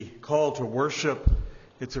call to worship.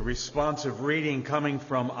 It's a responsive reading coming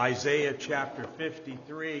from Isaiah chapter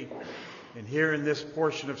 53. And here in this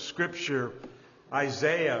portion of Scripture,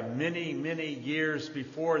 Isaiah, many, many years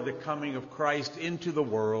before the coming of Christ into the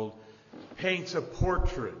world, paints a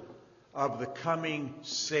portrait of the coming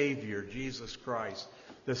Savior, Jesus Christ,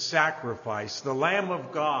 the sacrifice, the Lamb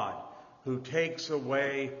of God, who takes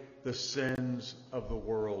away the sins of the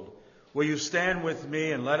world. Will you stand with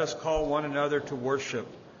me and let us call one another to worship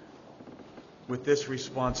with this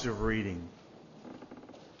responsive reading?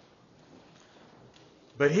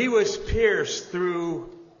 But he was pierced through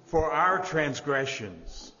for our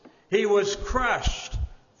transgressions. He was crushed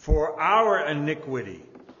for our iniquity.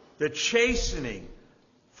 The chastening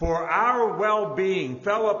for our well-being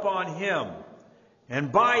fell upon him, and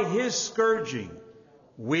by his scourging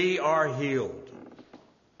we are healed.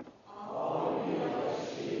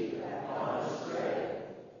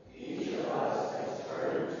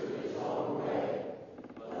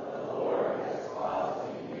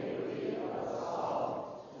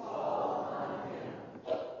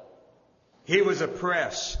 He was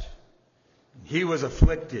oppressed. He was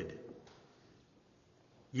afflicted.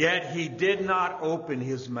 Yet he did not open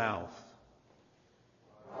his mouth.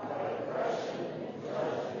 By oppression and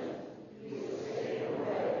judgment he was taken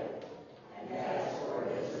away. And as for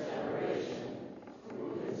his generation,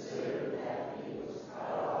 who considered that he was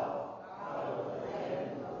cut off out of the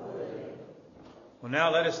land of the living. Well,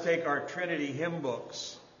 now let us take our Trinity hymn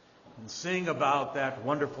books and sing about that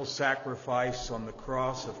wonderful sacrifice on the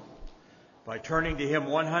cross by turning to hymn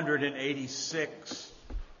 186.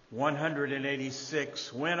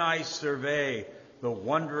 186. When I survey the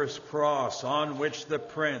wondrous cross on which the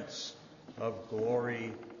Prince of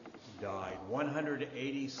Glory died.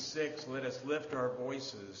 186. Let us lift our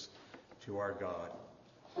voices to our God.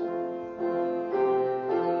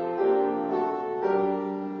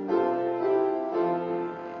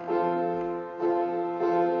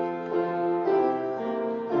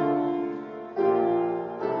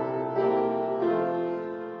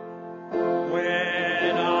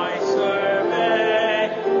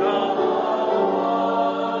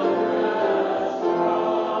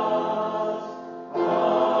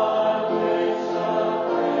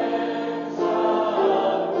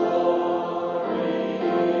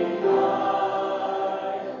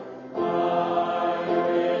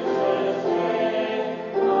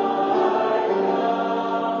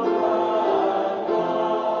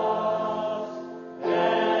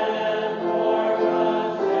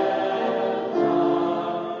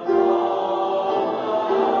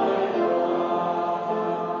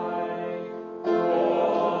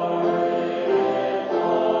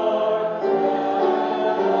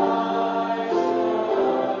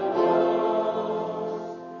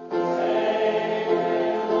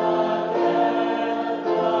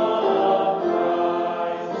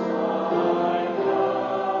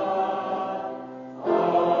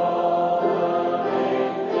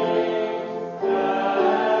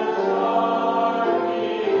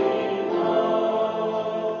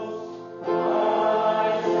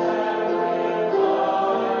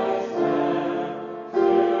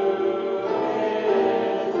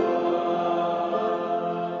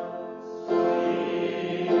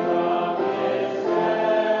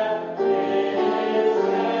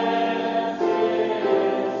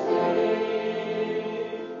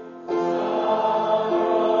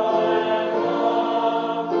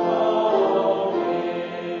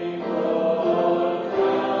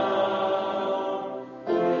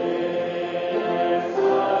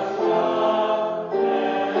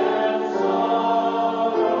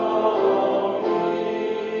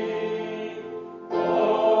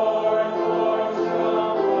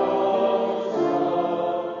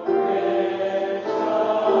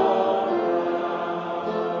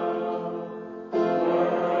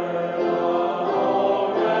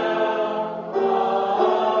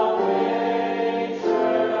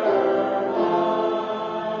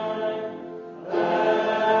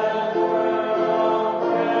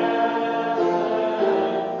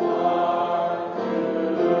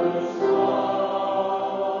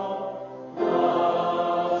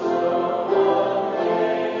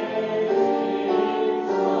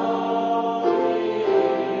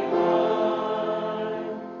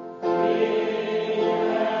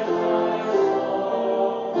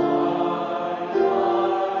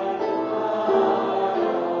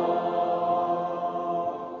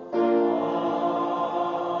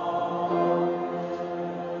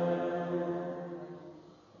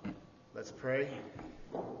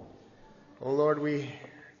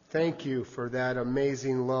 Thank you for that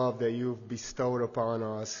amazing love that you've bestowed upon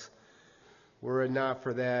us. Were it not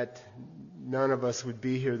for that, none of us would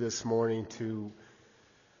be here this morning to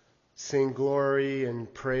sing glory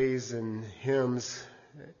and praise and hymns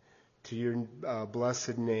to your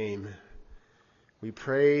blessed name. We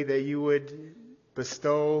pray that you would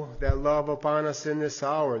bestow that love upon us in this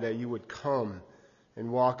hour, that you would come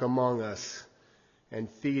and walk among us and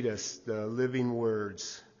feed us the living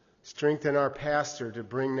words. Strengthen our pastor to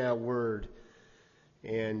bring that word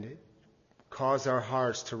and cause our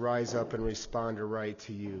hearts to rise up and respond aright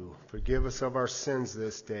to you. Forgive us of our sins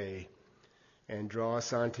this day and draw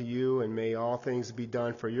us unto you, and may all things be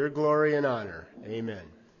done for your glory and honor. Amen.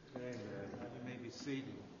 Amen. You may be seated.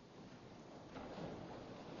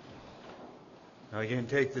 Now you can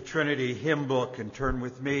take the Trinity hymn book and turn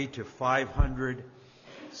with me to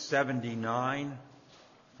 579.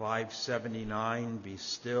 579, Be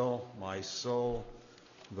still, my soul,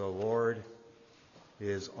 the Lord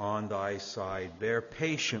is on thy side. Bear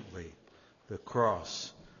patiently the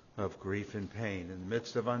cross of grief and pain. In the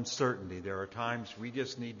midst of uncertainty, there are times we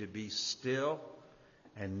just need to be still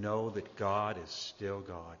and know that God is still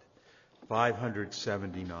God.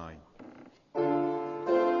 579.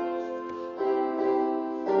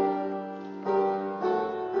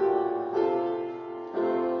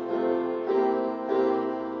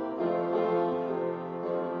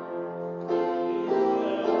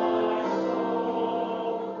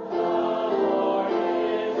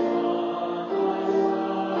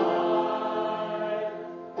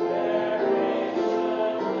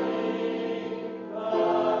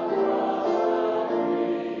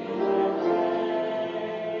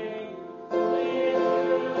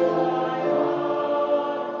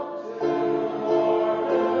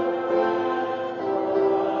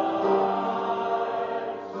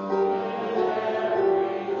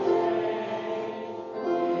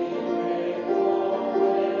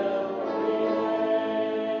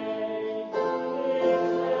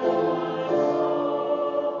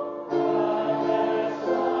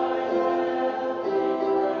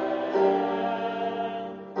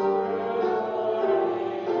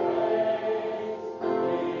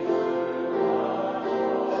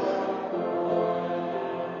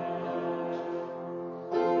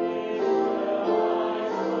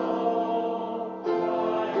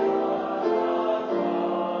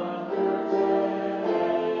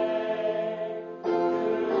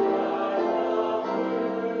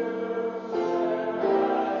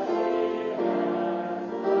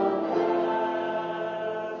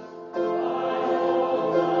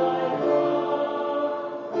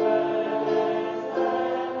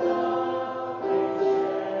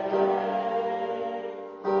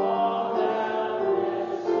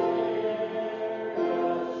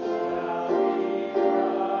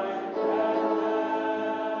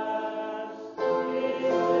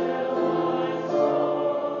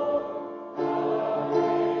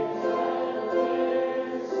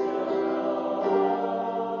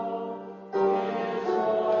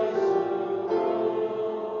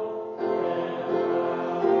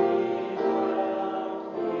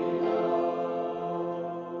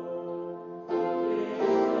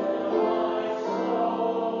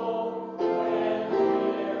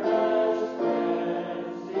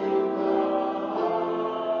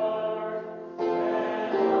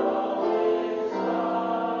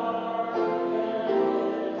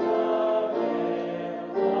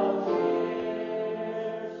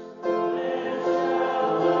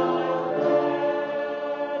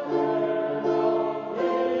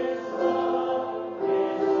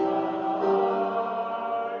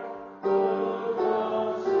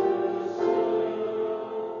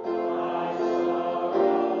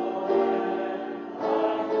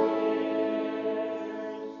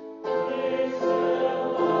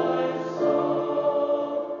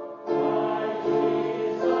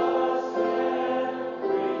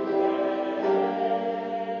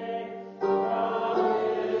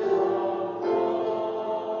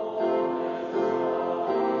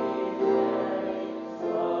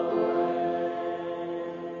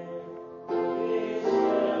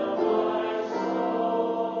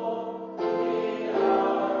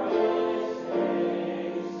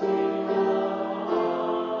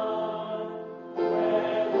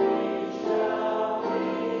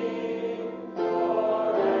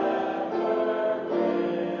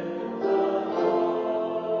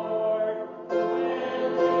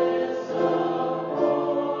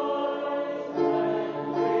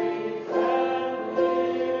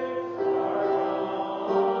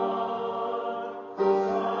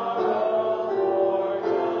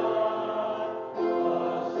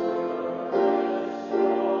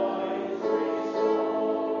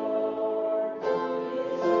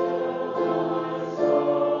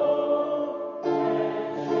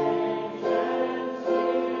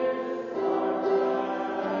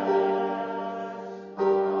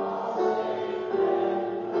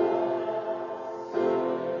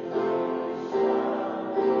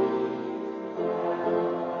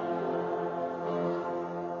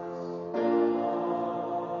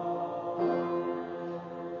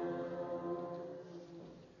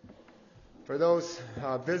 For those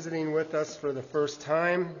visiting with us for the first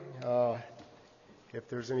time, if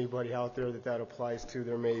there's anybody out there that applies to,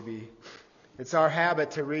 there may be. It's our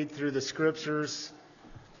habit to read through the Scriptures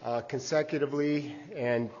consecutively,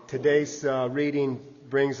 and today's reading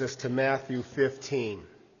brings us to Matthew 15.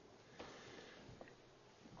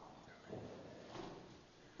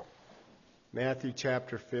 Matthew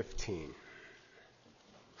chapter 15.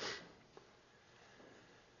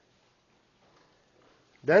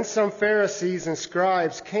 Then some Pharisees and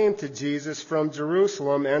scribes came to Jesus from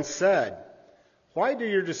Jerusalem and said, "Why do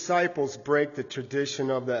your disciples break the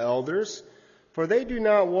tradition of the elders? For they do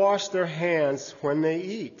not wash their hands when they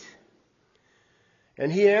eat."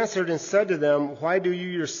 And he answered and said to them, "Why do you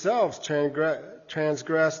yourselves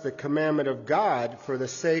transgress the commandment of God for the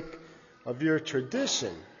sake of your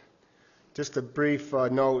tradition?" Just a brief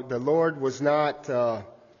note, the Lord was not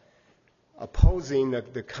opposing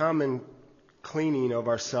the common cleaning of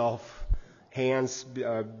ourselves, hands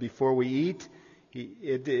before we eat.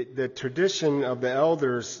 The tradition of the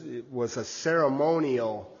elders was a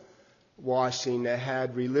ceremonial washing that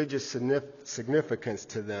had religious significance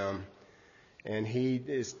to them. And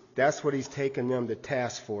that's what he's taken them to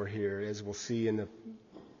task for here, as we'll see in the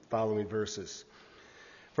following verses.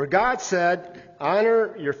 For God said,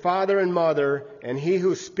 "Honor your father and mother, and he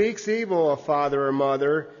who speaks evil of father or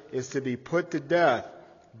mother is to be put to death.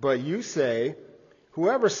 But you say,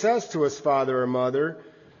 whoever says to his father or mother,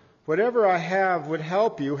 'Whatever I have would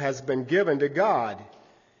help you,' has been given to God.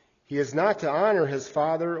 He is not to honor his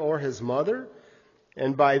father or his mother,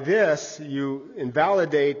 and by this you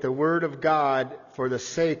invalidate the word of God for the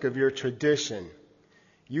sake of your tradition.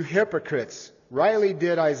 You hypocrites, rightly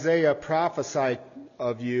did Isaiah prophesy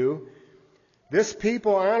of you. This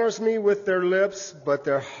people honors me with their lips, but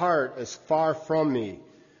their heart is far from me.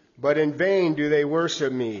 But in vain do they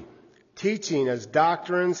worship me, teaching as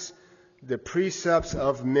doctrines the precepts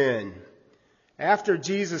of men." After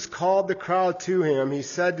Jesus called the crowd to him, he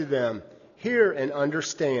said to them, "Hear and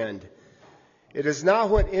understand. It is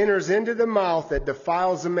not what enters into the mouth that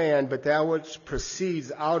defiles a man, but that which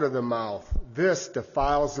proceeds out of the mouth. This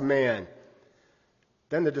defiles a man."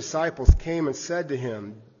 Then the disciples came and said to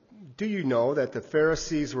him, "Do you know that the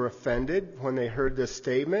Pharisees were offended when they heard this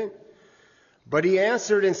statement?" But he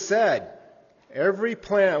answered and said, "Every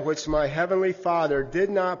plant which my heavenly Father did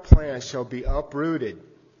not plant shall be uprooted.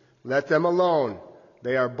 Let them alone.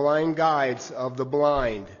 They are blind guides of the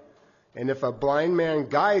blind. And if a blind man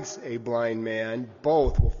guides a blind man,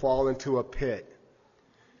 both will fall into a pit."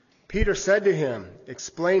 Peter said to him,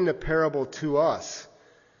 "Explain the parable to us."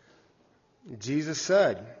 Jesus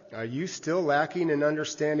said, "Are you still lacking in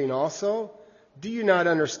understanding also? Do you not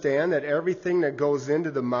understand that everything that goes into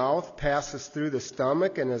the mouth passes through the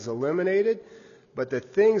stomach and is eliminated? But the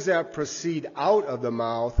things that proceed out of the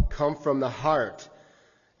mouth come from the heart,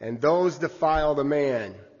 and those defile the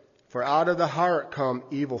man. For out of the heart come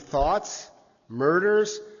evil thoughts,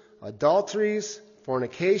 murders, adulteries,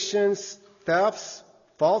 fornications, thefts,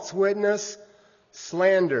 false witness,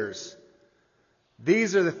 slanders.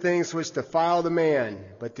 These are the things which defile the man,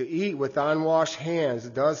 but to eat with unwashed hands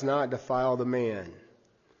does not defile the man."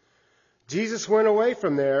 Jesus went away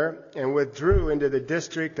from there and withdrew into the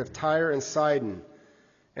district of Tyre and Sidon.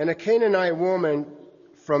 And a Canaanite woman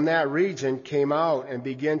from that region came out and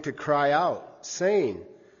began to cry out, saying,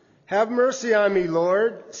 "Have mercy on me,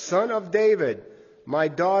 Lord, Son of David. My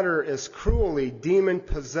daughter is cruelly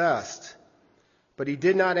demon-possessed." But he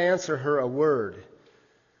did not answer her a word.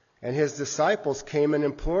 And his disciples came and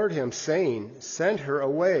implored him, saying, "Send her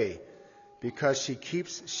away, because she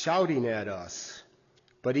keeps shouting at us."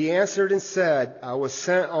 But he answered and said, "I was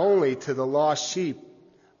sent only to the lost sheep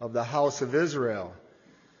of the house of Israel."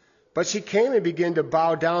 But she came and began to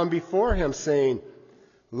bow down before him, saying,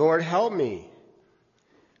 "Lord, help me."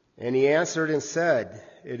 And he answered and said,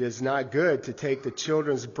 "It is not good to take the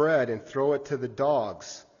children's bread and throw it to the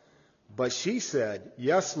dogs." But she said,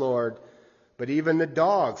 "Yes, Lord, but even the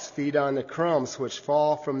dogs feed on the crumbs which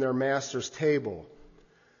fall from their master's table."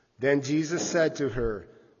 Then Jesus said to her,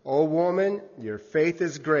 "O woman, your faith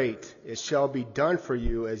is great. It shall be done for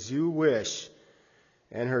you as you wish."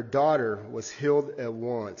 And her daughter was healed at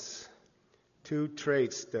once. Two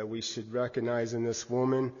traits that we should recognize in this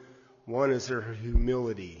woman. One is her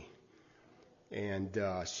humility. And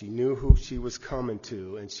she knew who she was coming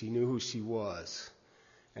to, and she knew who she was.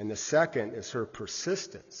 And the second is her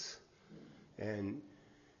persistence. And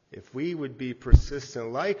if we would be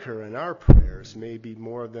persistent like her in our prayers, maybe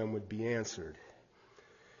more of them would be answered.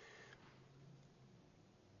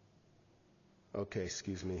 Okay,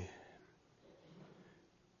 excuse me.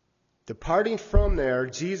 Departing from there,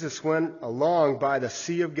 Jesus went along by the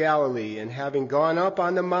Sea of Galilee, and having gone up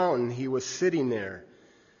on the mountain, he was sitting there.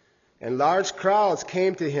 And large crowds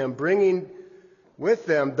came to him, bringing with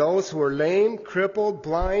them those who were lame, crippled,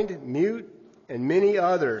 blind, mute, and many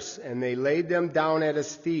others, and they laid them down at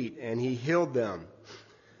his feet, and he healed them.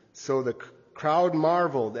 So the crowd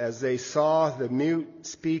marveled as they saw the mute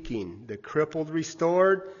speaking, the crippled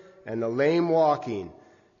restored, and the lame walking,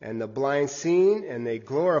 and the blind seeing, and they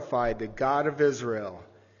glorified the God of Israel.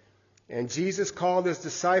 And Jesus called his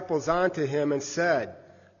disciples unto him and said,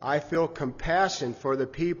 I feel compassion for the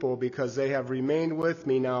people, because they have remained with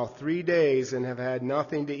me now 3 days and have had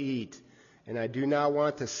nothing to eat. And I do not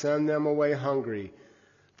want to send them away hungry,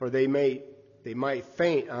 for they might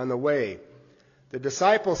faint on the way. The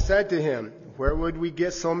disciples said to him, Where would we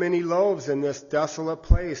get so many loaves in this desolate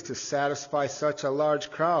place to satisfy such a large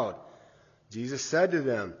crowd? Jesus said to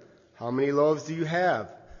them, How many loaves do you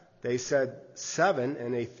have? They said, 7,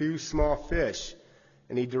 and a few small fish.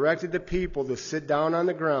 And he directed the people to sit down on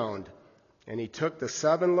the ground. And he took the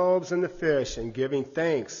 7 loaves and the fish, and giving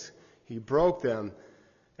thanks, he broke them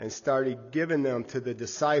and started giving them to the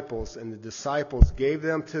disciples, and the disciples gave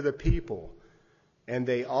them to the people. And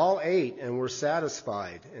they all ate and were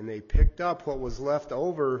satisfied, and they picked up what was left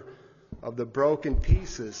over of the broken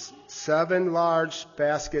pieces, 7 large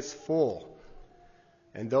baskets full.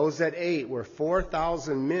 And those that ate were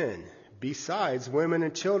 4,000 men, besides women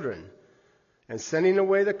and children. And sending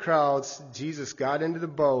away the crowds, Jesus got into the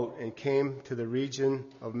boat and came to the region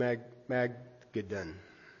of Magadan.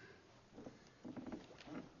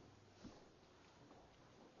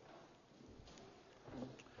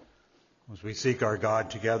 As we seek our God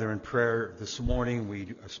together in prayer this morning,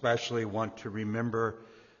 we especially want to remember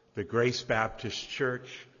the Grace Baptist Church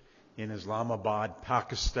in Islamabad,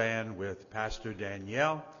 Pakistan, with Pastor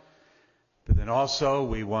Danielle. But then also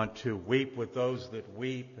we want to weep with those that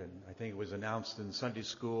weep. And I think it was announced in Sunday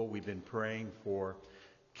school, we've been praying for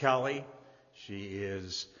Kelly. She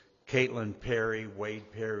is Caitlin Perry, Wade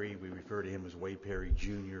Perry. We refer to him as Wade Perry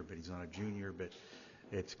Jr., but he's not a junior. But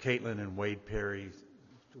it's Caitlin and Wade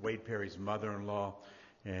Perry's mother-in-law.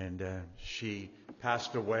 And she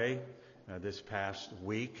passed away this past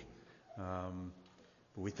week.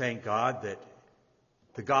 We thank God that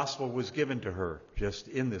the gospel was given to her just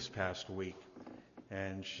in this past week,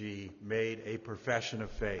 and she made a profession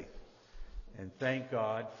of faith. And thank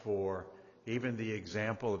God for even the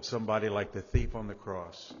example of somebody like the thief on the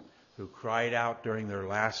cross who cried out during their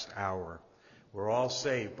last hour. We're all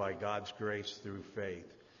saved by God's grace through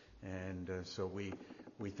faith. And so we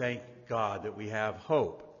thank God that we have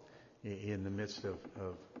hope in the midst of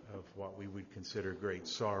what we would consider great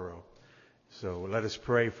sorrow. So let us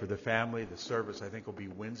pray for the family. The service, I think, will be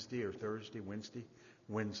Wednesday or Thursday?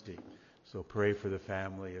 Wednesday. So pray for the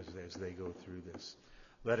family as they go through this.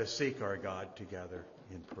 Let us seek our God together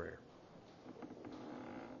in prayer.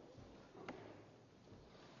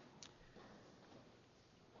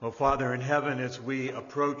 Oh, Father in heaven, as we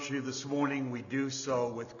approach you this morning, we do so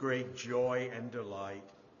with great joy and delight.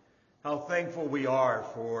 How thankful we are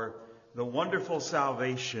for the wonderful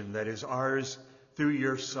salvation that is ours through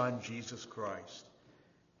your Son, Jesus Christ.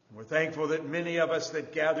 And we're thankful that many of us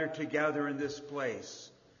that gather together in this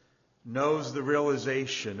place knows the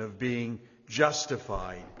realization of being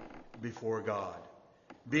justified before God,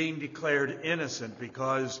 being declared innocent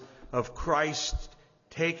because of Christ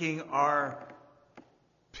taking our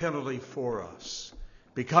penalty for us,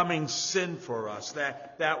 becoming sin for us,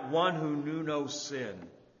 that one who knew no sin.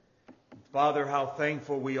 Father, how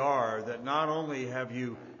thankful we are that not only have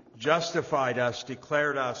you justified us,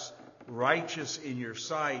 declared us righteous in your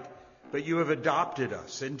sight, but you have adopted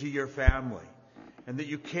us into your family, and that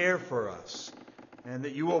you care for us, and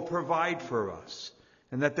that you will provide for us,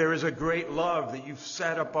 and that there is a great love that you've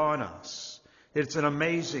set upon us. It's an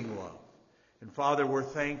amazing love. And Father, we're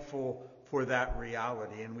thankful for that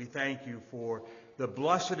reality, and we thank you for the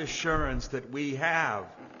blessed assurance that we have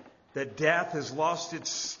that death has lost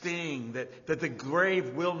its sting, that the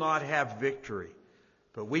grave will not have victory.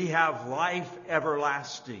 But we have life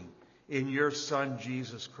everlasting in your Son,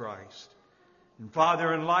 Jesus Christ. And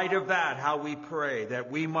Father, in light of that, how we pray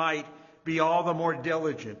that we might be all the more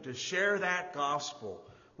diligent to share that gospel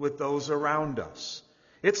with those around us.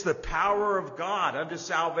 It's the power of God unto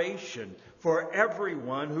salvation for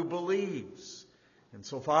everyone who believes. And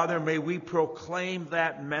so, Father, may we proclaim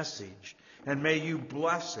that message, and may you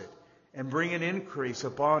bless it and bring an increase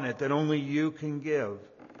upon it that only you can give.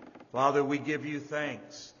 Father, we give you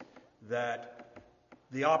thanks that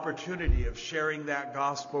the opportunity of sharing that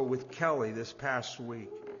gospel with Kelly this past week.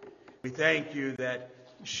 We thank you that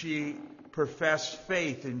she professed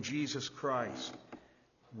faith in Jesus Christ.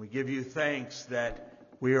 We give you thanks that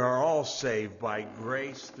we are all saved by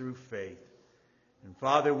grace through faith. And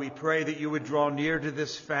Father, we pray that you would draw near to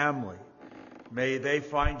this family. May they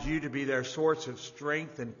find you to be their source of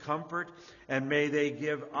strength and comfort, and may they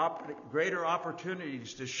give greater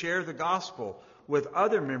opportunities to share the gospel with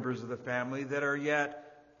other members of the family that are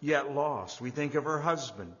yet lost. We think of her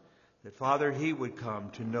husband, that Father, he would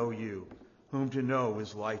come to know you, whom to know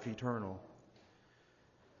is life eternal.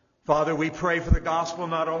 Father, we pray for the gospel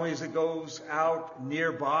not only as it goes out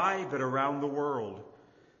nearby, but around the world.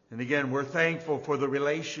 And again, we're thankful for the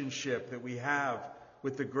relationship that we have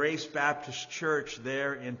with the Grace Baptist Church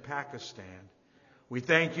there in Pakistan. We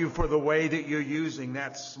thank you for the way that you're using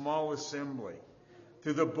that small assembly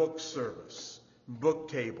through the book service, book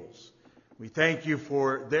tables. We thank you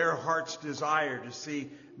for their heart's desire to see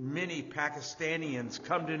many Pakistanians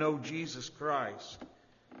come to know Jesus Christ.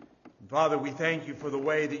 And Father, we thank you for the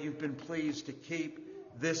way that you've been pleased to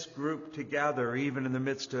keep this group together, even in the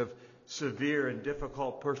midst of severe and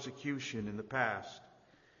difficult persecution in the past.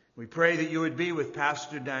 We pray that you would be with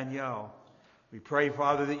Pastor Daniel. We pray,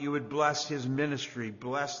 Father, that you would bless his ministry,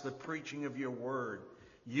 bless the preaching of your word,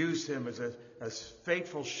 use him as a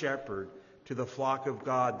faithful shepherd to the flock of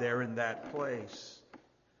God there in that place.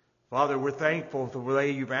 Father, we're thankful for the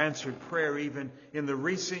way you've answered prayer even in the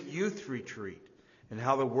recent youth retreat and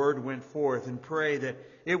how the word went forth, and pray that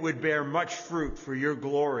it would bear much fruit for your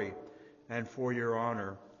glory and for your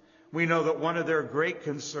honor. We know that one of their great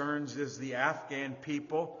concerns is the Afghan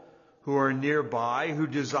people who are nearby, who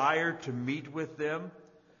desire to meet with them,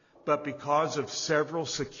 but because of several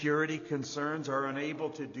security concerns are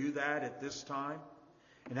unable to do that at this time.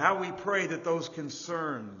 And how we pray that those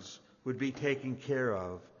concerns would be taken care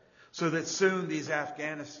of, so that soon these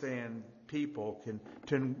Afghanistan people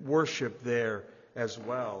can worship there as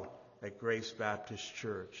well at Grace Baptist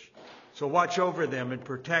Church. So watch over them and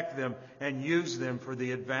protect them and use them for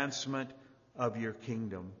the advancement of your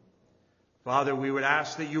kingdom. Father, we would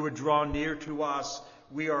ask that you would draw near to us.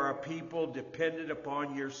 We are a people dependent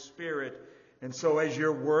upon your Spirit. And so as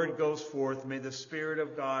your word goes forth, may the Spirit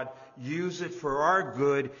of God use it for our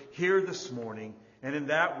good here this morning, and in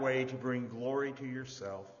that way to bring glory to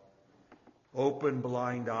yourself. Open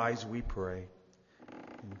blind eyes, we pray,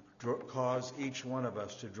 and cause each one of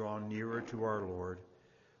us to draw nearer to our Lord.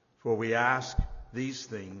 For we ask these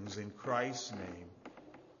things in Christ's name.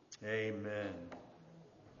 Amen.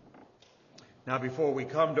 Now, before we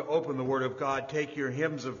come to open the Word of God, take your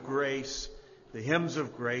hymns of grace, the hymns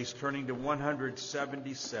of grace, turning to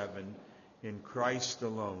 177, In Christ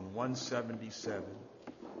Alone, 177.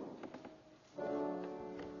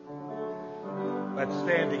 Let's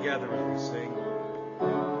stand together as we sing.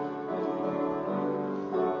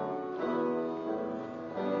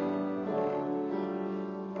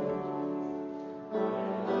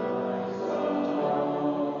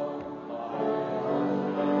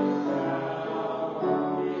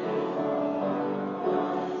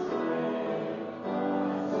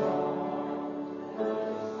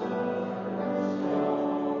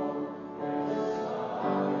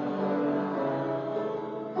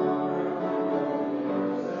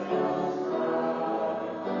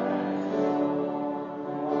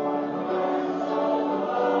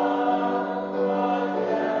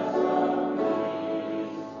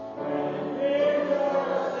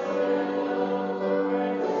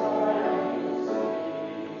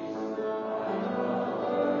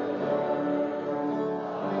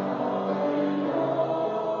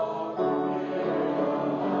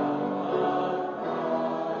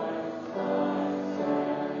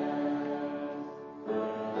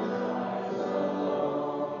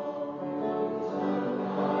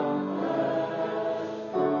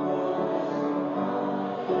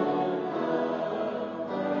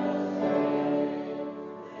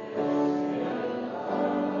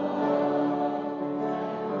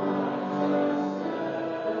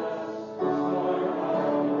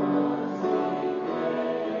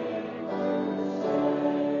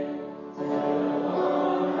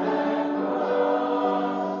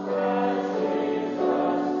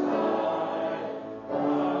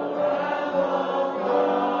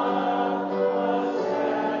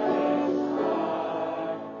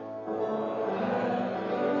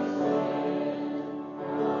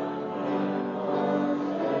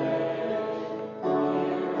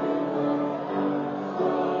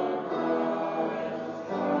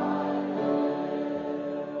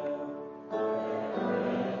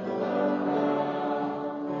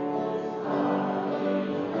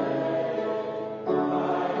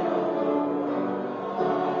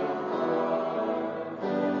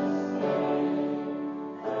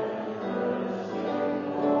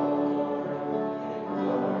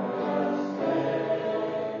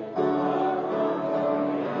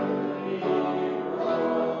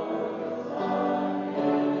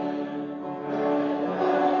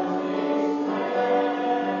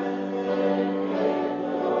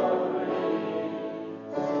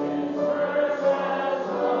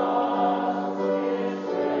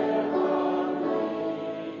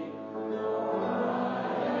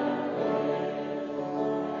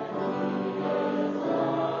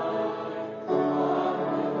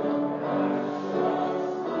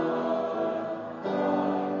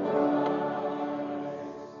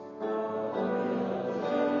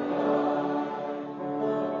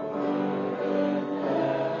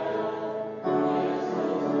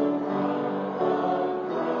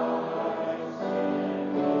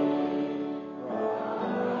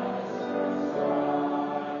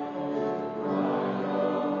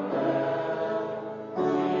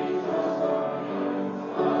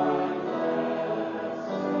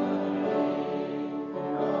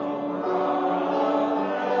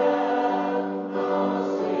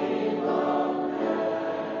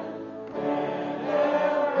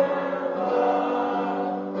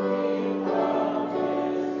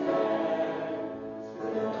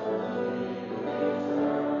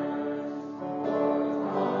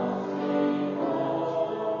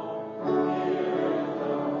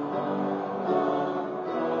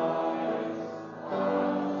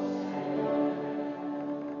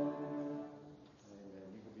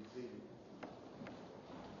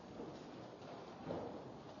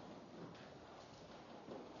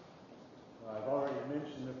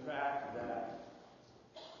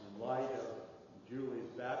 Julie's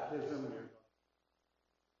baptism.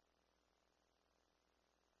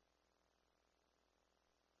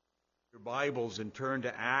 Your Bibles and turn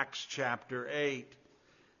to Acts chapter 8.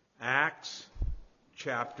 Acts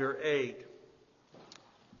chapter 8.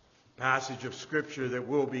 Passage of Scripture that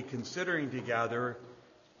we'll be considering together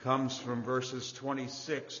comes from verses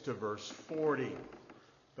 26 to verse 40.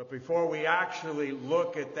 But before we actually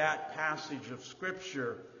look at that passage of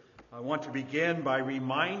Scripture, I want to begin by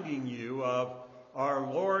reminding you of our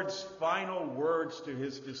Lord's final words to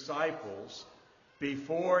his disciples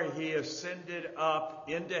before he ascended up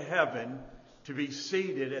into heaven to be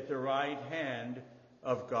seated at the right hand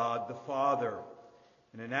of God the Father.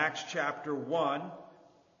 And in Acts chapter 1,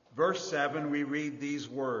 verse 7, we read these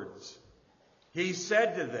words. He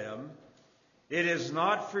said to them, "It is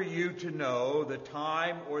not for you to know the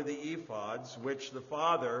time or the epochs which the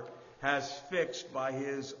Father has fixed by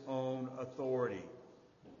his own authority.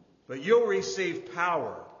 But you'll receive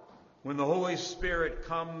power when the Holy Spirit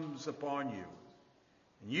comes upon you.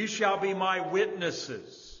 And you shall be my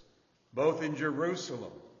witnesses, both in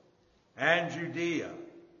Jerusalem and Judea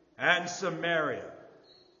and Samaria,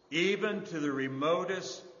 even to the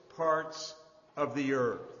remotest parts of the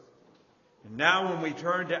earth." And now when we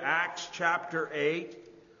turn to Acts chapter 8,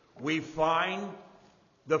 we find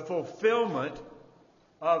the fulfillment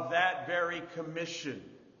of that very commission,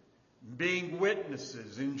 being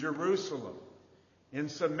witnesses in Jerusalem, in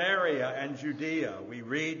Samaria and Judea. We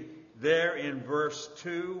read there in verse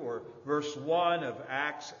 2 or verse 1 of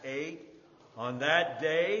Acts 8, "On that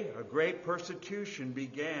day a great persecution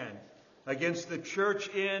began against the church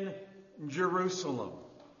in Jerusalem,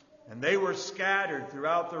 and they were scattered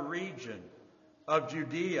throughout the region of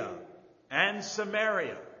Judea and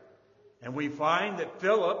Samaria." And we find that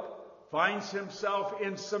Philip finds himself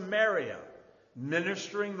in Samaria,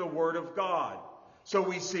 ministering the Word of God. So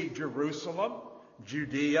we see Jerusalem,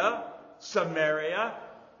 Judea, Samaria.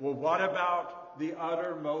 Well, what about the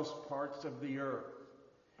uttermost parts of the earth?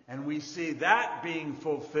 And we see that being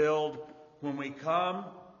fulfilled when we come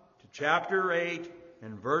to chapter 8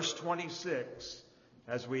 and verse 26,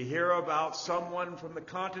 as we hear about someone from the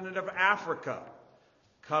continent of Africa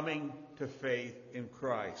coming to faith in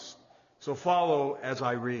Christ. So follow as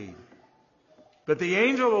I read. "But the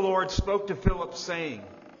angel of the Lord spoke to Philip, saying,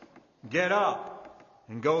 'Get up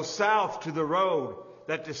and go south to the road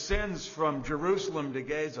that descends from Jerusalem to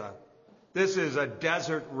Gaza. This is a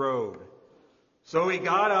desert road.' So he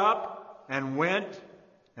got up and went,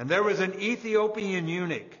 and there was an Ethiopian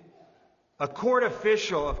eunuch, a court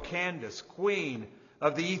official of Candace, queen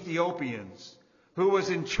of the Ethiopians, who was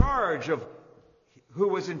in charge of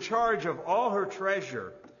all her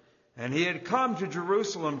treasure, and he had come to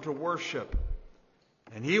Jerusalem to worship.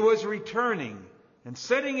 And he was returning and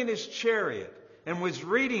sitting in his chariot and was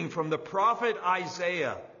reading from the prophet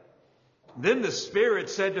Isaiah. Then the Spirit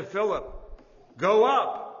said to Philip, 'Go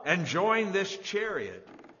up and join this chariot.'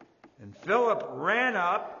 And Philip ran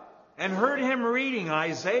up and heard him reading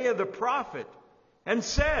Isaiah the prophet and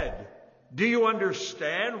said, 'Do you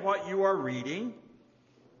understand what you are reading?'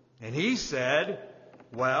 And he said,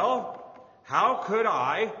 'Well, how could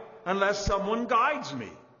I unless someone guides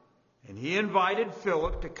me?' And he invited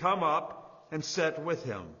Philip to come up and sit with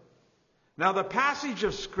him. Now the passage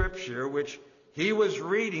of Scripture which he was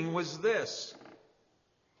reading was this: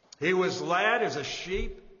 'He was led as a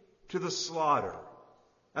sheep to the slaughter,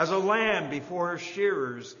 as a lamb before her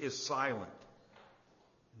shearers is silent.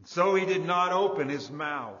 And so he did not open his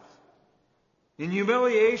mouth. In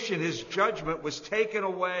humiliation his judgment was taken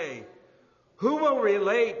away. Who will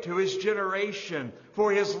relate to his generation?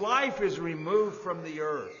 For his life is removed from the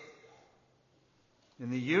earth.'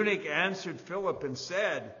 And the eunuch answered Philip and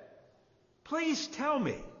said, 'Please tell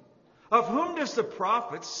me, of whom does the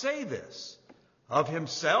prophet say this? Of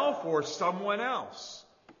himself or someone else?'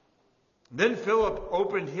 Then Philip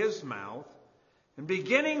opened his mouth, and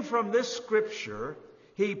beginning from this scripture,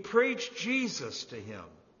 he preached Jesus to him.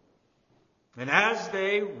 And as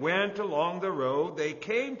they went along the road, they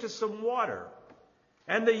came to some water.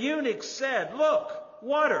 And the eunuch said, 'Look,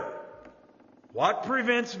 water! What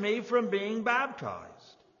prevents me from being baptized?'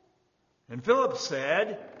 And Philip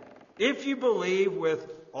said, 'If you believe with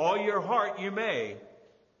all your heart, you may.'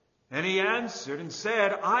 And he answered and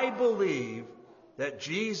said, 'I believe that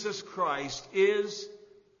Jesus Christ is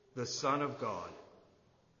the Son of God.'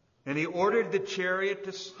 And he ordered the chariot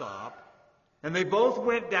to stop. And they both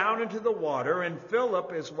went down into the water, and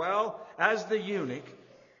Philip as well as the eunuch,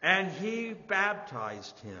 and he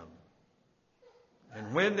baptized him.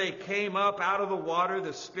 And when they came up out of the water,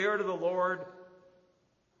 the Spirit of the Lord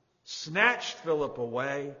snatched Philip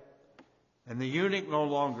away, and the eunuch no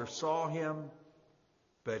longer saw him,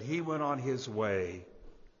 but he went on his way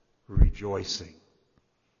rejoicing.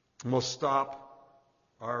 And we'll stop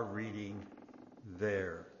our reading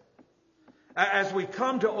there. As we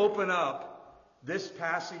come to open up this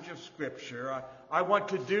passage of Scripture, I want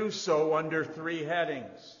to do so under three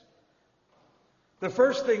headings. The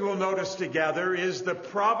first thing we'll notice together is the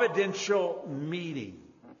providential meeting.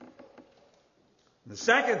 The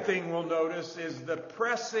second thing we'll notice is the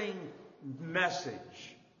pressing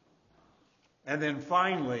message. And then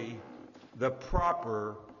finally, the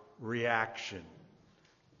proper reaction.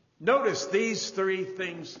 Notice these three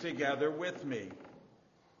things together with me.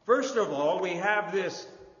 First of all, we have this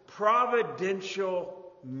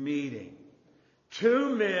providential meeting.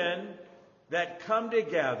 Two men that come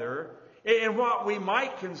together in what we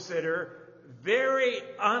might consider very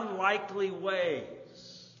unlikely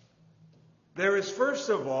ways. There is, first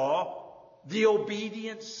of all, the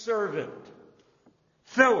obedient servant,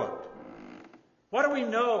 Philip. What do we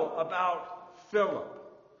know about Philip?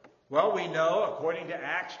 Well, we know, according to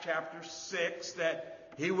Acts chapter 6,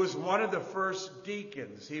 that he was one of the first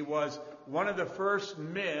deacons. He was one of the first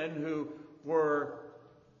men who were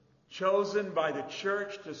chosen by the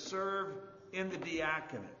church to serve in the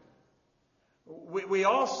diaconate. We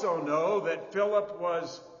also know that Philip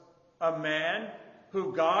was a man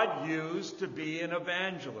who God used to be an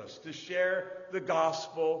evangelist, to share the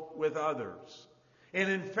gospel with others. And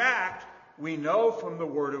in fact, we know from the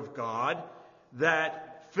Word of God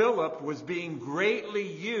that Philip was being greatly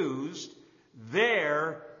used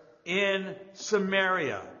there in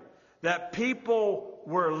Samaria, that people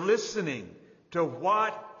were listening to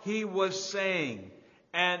what he was saying,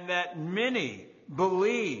 and that many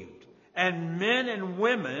believed, and men and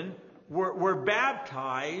women were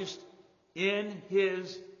baptized in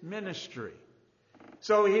his ministry.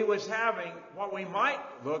 So he was having what we might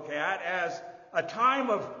look at as a time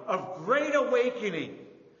of great awakening.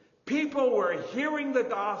 People were hearing the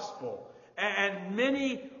gospel, and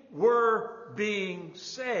many were being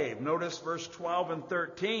saved. Notice verse 12 and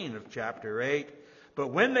 13 of chapter 8. But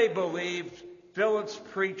when they believed Philip's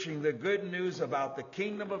preaching the good news about the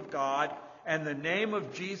kingdom of God and the name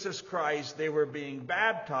of Jesus Christ, they were being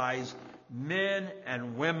baptized, men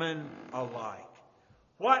and women alike.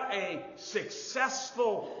 What a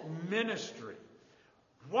successful ministry.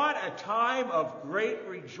 What a time of great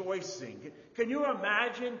rejoicing. Can you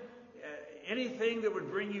imagine anything that would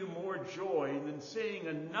bring you more joy than seeing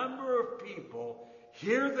a number of people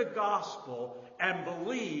hear the gospel and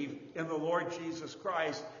believe in the Lord Jesus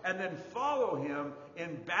Christ and then follow him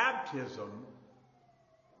in baptism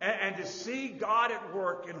and to see God at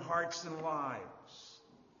work in hearts and lives?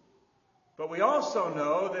 But we also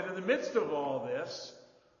know that in the midst of all this,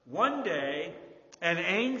 one day an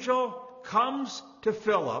angel comes to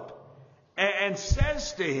Philip and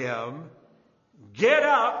says to him, "Get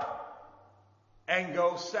up and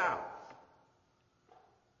go south.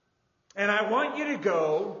 And I want you to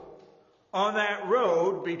go on that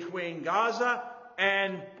road between Gaza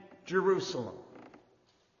and Jerusalem.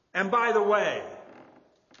 And by the way,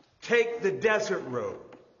 take the desert road."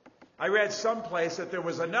 I read someplace that there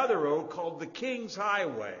was another road called the King's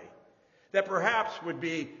Highway that perhaps would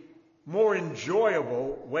be more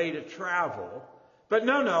enjoyable way to travel. But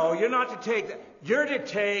no, you're not to take that. You're to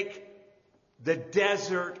take the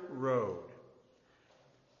desert road.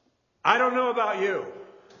 I don't know about you,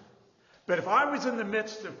 but if I was in the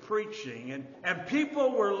midst of preaching and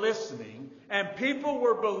people were listening and people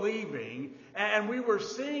were believing and we were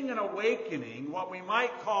seeing an awakening, what we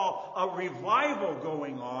might call a revival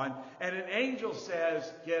going on, and an angel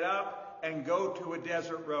says, "Get up and go to a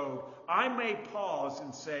desert road," I may pause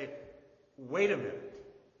and say, "Wait a minute.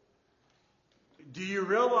 Do you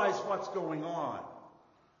realize what's going on?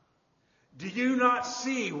 Do you not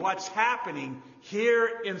see what's happening here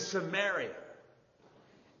in Samaria?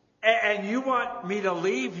 And you want me to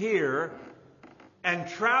leave here and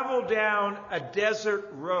travel down a desert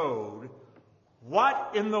road?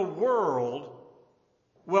 What in the world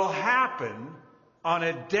will happen on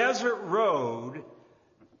a desert road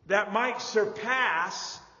that might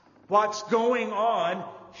surpass what's going on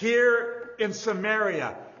here in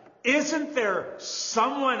Samaria? Isn't there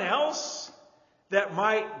someone else that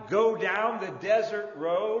might go down the desert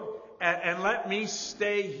road and let me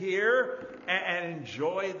stay here and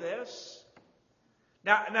enjoy this?"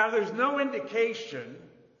 Now there's no indication,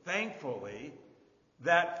 thankfully,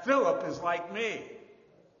 that Philip is like me.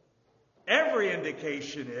 Every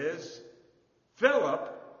indication is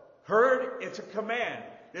Philip heard it's a command.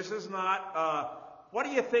 This is not, what do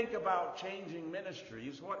you think about changing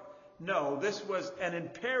ministries? No, this was an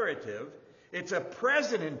imperative. It's a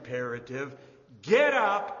present imperative. Get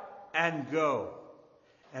up and go.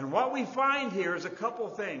 And what we find here is a couple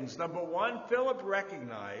things. Number one, Philip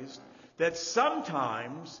recognized that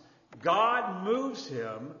sometimes God moves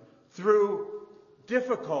him through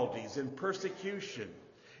difficulties and persecution.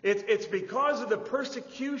 It's because of the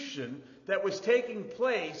persecution that was taking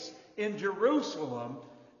place in Jerusalem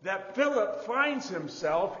that Philip finds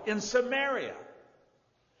himself in Samaria.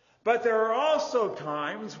 But there are also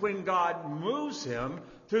times when God moves him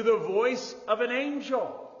through the voice of an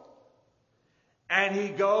angel. And he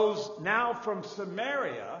goes now from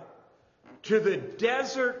Samaria to the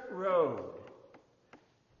desert road.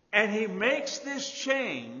 And he makes this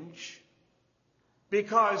change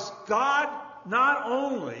because God not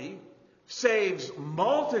only saves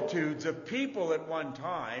multitudes of people at one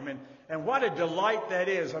time, and what a delight that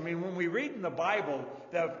is. I mean, when we read in the Bible,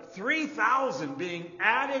 the 3,000 being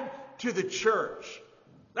added to the church,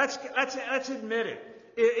 let's admit it.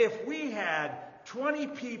 If we had 20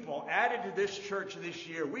 people added to this church this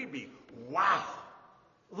year, we'd be, wow,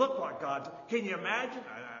 look what God's... Can you imagine?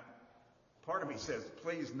 Part of me says,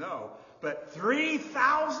 please no. But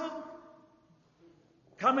 3,000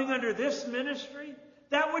 coming under this ministry?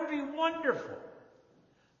 That would be wonderful.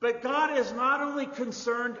 But God is not only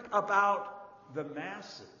concerned about the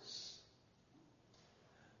masses,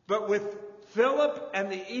 but with Philip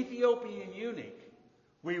and the Ethiopian eunuch,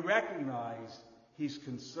 we recognize he's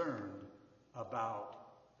concerned about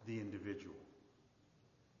the individual.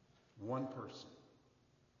 One person.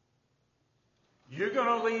 You're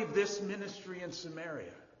going to leave this ministry in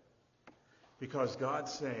Samaria because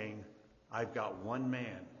God's saying, I've got one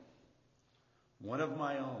man, one of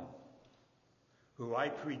my own, who I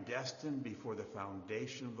predestined before the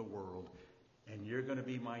foundation of the world, and you're going to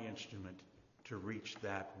be my instrument to reach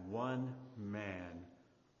that one man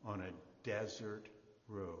on a desert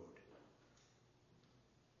road.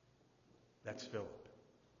 That's Philip,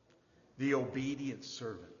 the obedient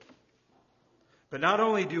servant. But not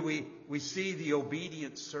only do we see the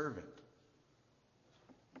obedient servant,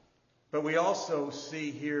 but we also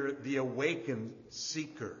see here the awakened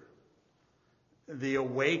seeker. The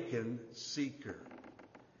awakened seeker.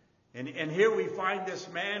 And here we find this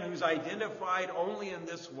man who's identified only in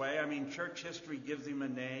this way. I mean, church history gives him a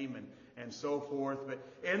name and so forth. But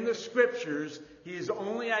in the scriptures, he is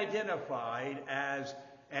only identified as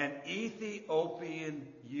an Ethiopian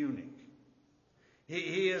eunuch.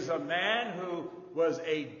 He is a man who was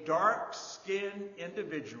a dark-skinned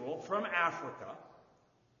individual from Africa.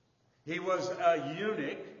 He was a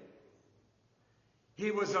eunuch.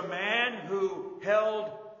 He was a man who held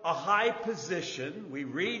a high position. We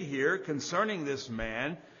read here concerning this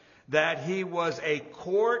man that he was a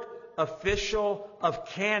court official of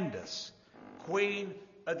Candace, queen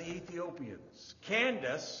of the Ethiopians.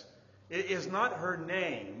 Candace is not her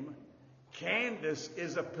name. Candace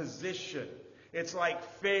is a position. It's like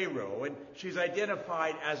Pharaoh, and she's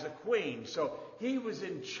identified as a queen. So he was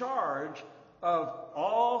in charge of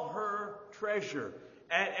all her treasure.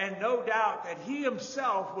 And no doubt that he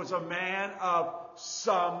himself was a man of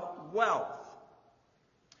some wealth.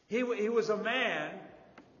 He was a man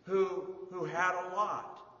who had a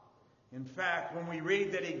lot. In fact, when we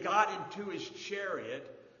read that he got into his chariot,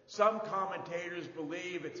 some commentators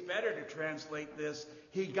believe it's better to translate this,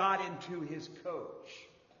 he got into his coach.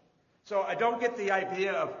 So I don't get the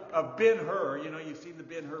idea of Ben-Hur. You know, you've seen the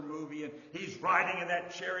Ben-Hur movie, and he's riding in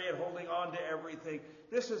that chariot holding on to everything.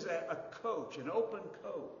 This is a coach, an open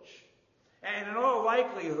coach. And in all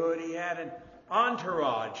likelihood, he had an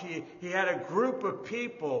entourage. He had a group of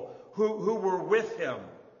people who were with him.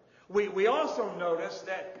 We also notice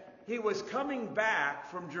that he was coming back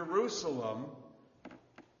from Jerusalem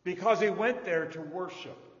because he went there to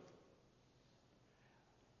worship.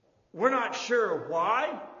 We're not sure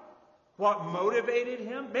why. What motivated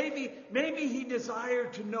him? Maybe he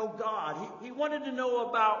desired to know God. He wanted to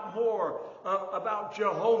know more about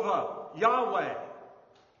Jehovah, Yahweh.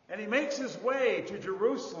 And he makes his way to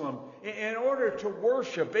Jerusalem in order to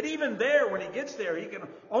worship. But even there, when he gets there, he can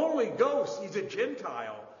only go, he's a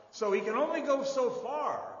Gentile, so he can only go so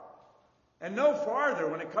far. And no farther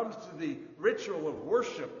when it comes to the ritual of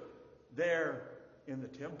worship there in the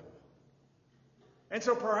temple. And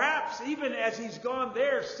so perhaps even as he's gone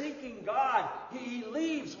there seeking God, he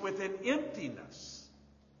leaves with an emptiness.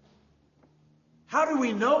 How do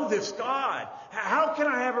we know this God? How can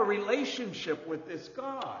I have a relationship with this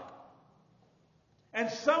God? And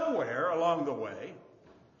somewhere along the way,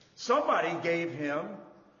 somebody gave him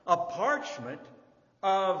a parchment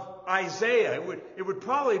of Isaiah. It would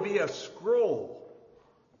probably be a scroll.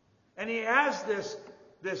 And he has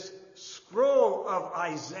this scroll of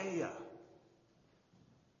Isaiah.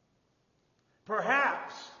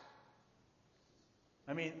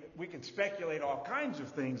 I mean, we can speculate all kinds of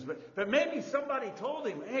things, but maybe somebody told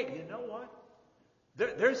him, hey, you know what?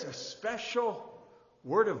 There's a special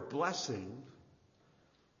word of blessing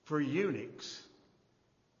for eunuchs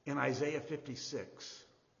in Isaiah 56.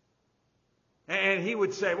 And he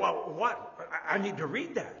would say, well, what? I need to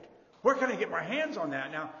read that. Where can I get my hands on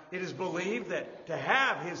that? Now, it is believed that to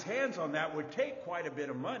have his hands on that would take quite a bit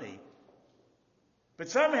of money. But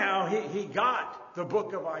somehow he got the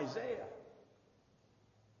book of Isaiah.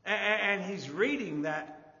 And he's reading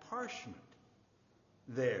that parchment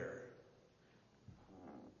there.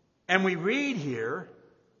 And we read here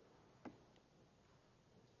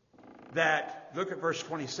that, look at verse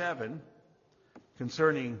 27,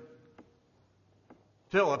 concerning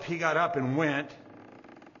Philip. He got up and went,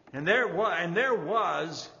 and there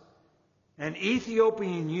was an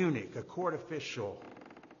Ethiopian eunuch, a court official.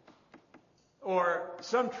 Or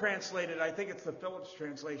some translated, I think it's the Phillips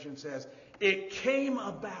translation, says, it came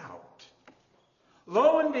about.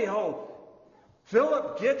 Lo and behold,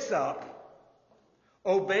 Philip gets up,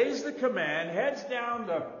 obeys the command, heads down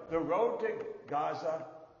the road to Gaza,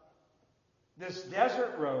 this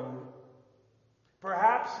desert road.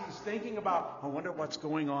 Perhaps he's thinking about, I wonder what's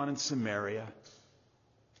going on in Samaria.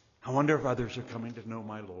 I wonder if others are coming to know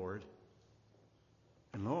my Lord.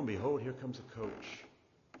 And lo and behold, here comes a coach.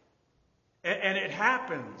 And it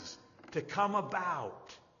happens to come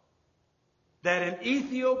about that an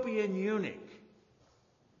Ethiopian eunuch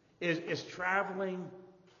is traveling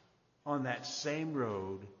on that same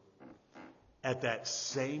road at that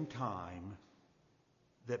same time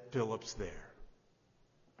that Philip's there.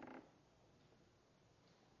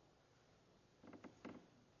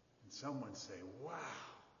 And someone say, wow,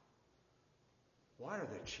 what are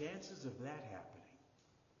the chances of that happening?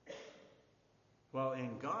 Well,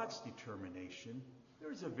 in God's determination,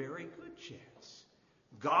 there's a very good chance.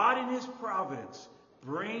 God in His providence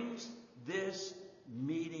brings this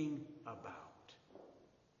meeting about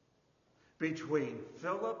between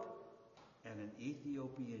Philip and an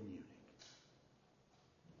Ethiopian eunuch.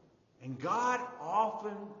 And God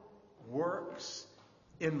often works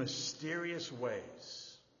in mysterious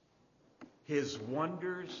ways, His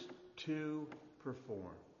wonders to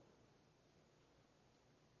perform.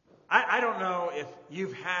 I don't know if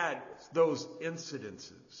you've had those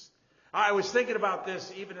incidences. I was thinking about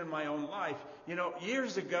this even in my own life. You know,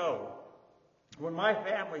 years ago, when my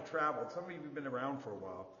family traveled, some of you have been around for a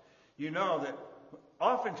while, you know that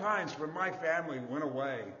oftentimes when my family went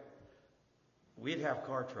away, we'd have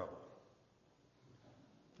car trouble.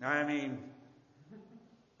 I mean,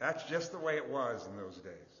 that's just the way it was in those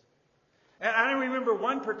days. And I remember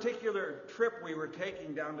one particular trip we were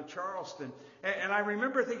taking down to Charleston, and I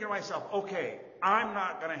remember thinking to myself, okay, I'm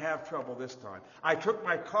not going to have trouble this time. I took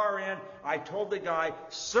my car in, I told the guy,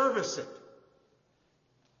 service it.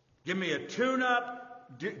 Give me a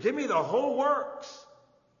tune-up, give me the whole works.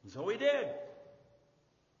 And so he did.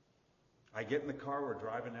 I get in the car, we're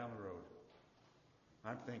driving down the road.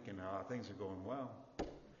 I'm thinking, things are going well. In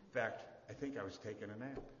fact, I think I was taking a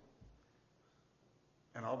nap.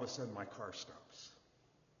 And all of a sudden, my car stops.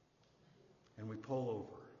 And we pull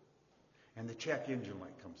over. And the check engine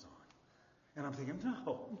light comes on. And I'm thinking,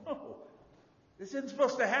 no. This isn't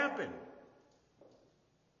supposed to happen.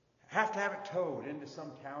 Have to have it towed into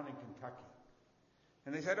some town in Kentucky.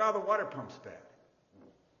 And they said, the water pump's bad.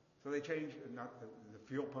 So they changed, not the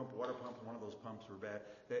fuel pump, water pump, one of those pumps were bad.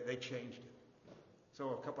 They changed it. So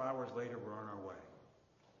a couple hours later, we're on our way.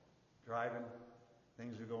 Driving.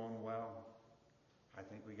 Things are going well. I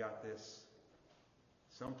think we got this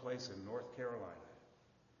someplace in North Carolina.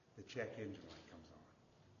 The check engine light comes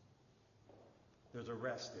on. There's a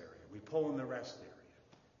rest area. We pull in the rest area.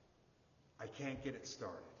 I can't get it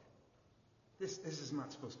started. This is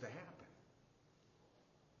not supposed to happen.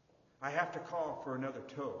 I have to call for another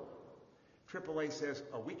tow. AAA says,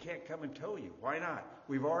 we can't come and tow you. Why not?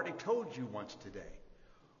 We've already towed you once today.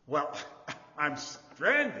 Well, I'm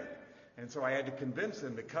stranded. And so I had to convince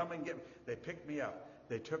them to come and get me. They picked me up.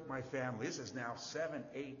 They took my family. This is now 7,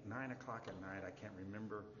 8, 9 o'clock at night. I can't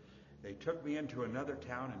remember. They took me into another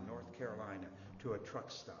town in North Carolina to a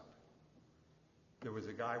truck stop. There was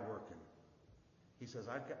a guy working. He says,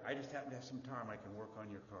 I just happen to have some time. I can work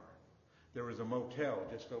on your car. There was a motel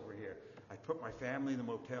just over here. I put my family in the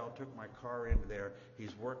motel, took my car into there.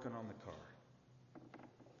 He's working on the car.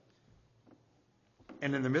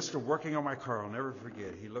 And in the midst of working on my car, I'll never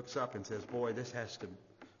forget, he looks up and says, boy, this has to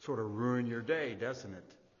sort of ruin your day, doesn't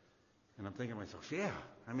it? And I'm thinking to myself, yeah.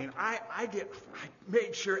 I mean, I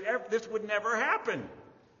made sure this would never happen.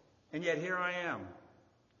 And yet here I am.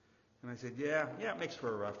 And I said, yeah, it makes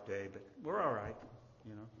for a rough day, but we're all right,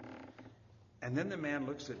 you know. And then the man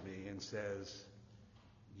looks at me and says,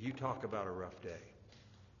 "You talk about a rough day."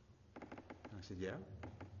 I said, "Yeah?"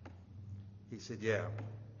 He said, "Yeah.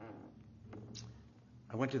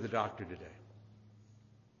 I went to the doctor today.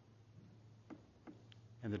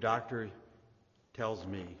 And the doctor tells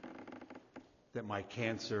me that my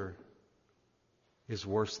cancer is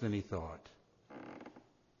worse than he thought.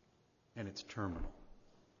 And it's terminal.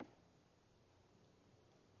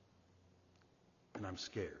 And I'm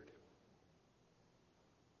scared."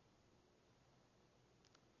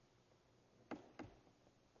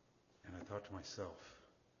 And I thought to myself,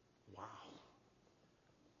 wow.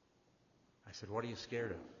 I said, "What are you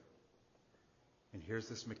scared of?" And here's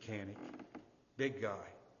this mechanic, big guy,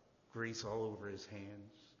 grease all over his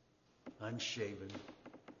hands, unshaven.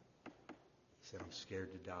 He said, "I'm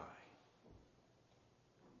scared to die."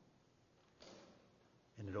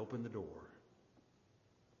 And it opened the door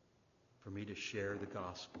for me to share the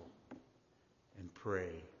gospel and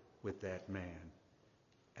pray with that man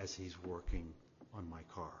as he's working on my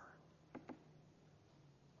car.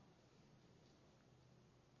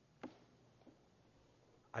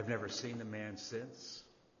 I've never seen the man since.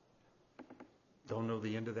 Don't know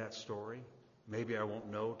the end of that story. Maybe I won't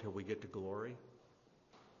know till we get to glory.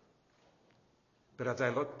 But as I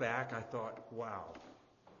look back, I thought, wow,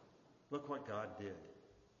 look what God did.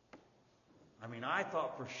 I mean, I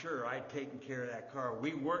thought for sure I'd taken care of that car.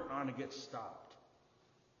 We weren't going to get stopped.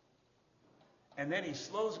 And then he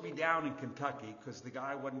slows me down in Kentucky because the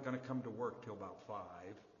guy wasn't going to come to work till about 5.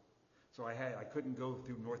 So I couldn't go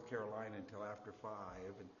through North Carolina until after 5.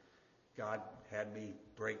 And God had me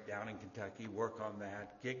break down in Kentucky, work on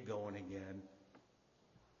that, get going again.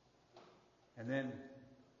 And then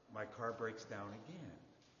my car breaks down again.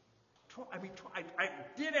 I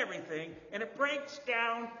did everything, and it breaks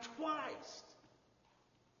down twice.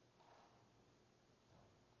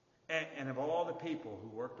 And of all the people who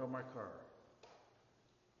worked on my car,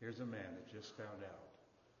 here's a man that just found out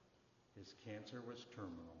his cancer was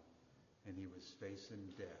terminal, and he was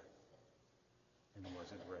facing death and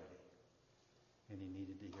wasn't ready. And he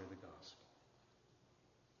needed to hear the gospel.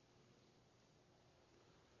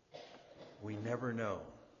 We never know.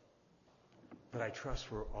 But I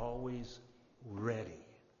trust we're always ready,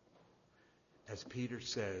 as Peter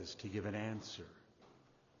says, to give an answer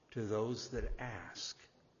to those that ask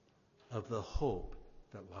of the hope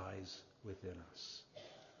that lies within us.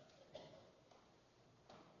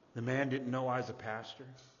 The man didn't know I was a pastor.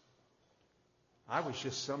 I was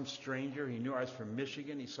just some stranger. He knew I was from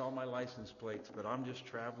Michigan. He saw my license plates, but I'm just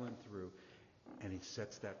traveling through. And he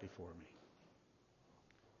sets that before me.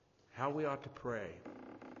 How we ought to pray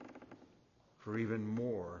for even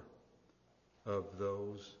more of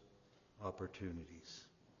those opportunities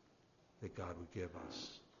that God would give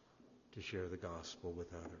us to share the gospel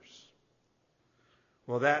with others.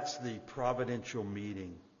 Well, that's the providential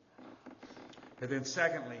meeting. And then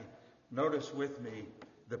secondly, notice with me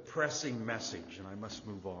the pressing message, and I must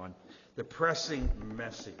move on. The pressing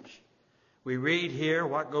message. We read here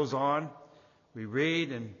what goes on. We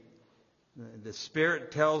read, and the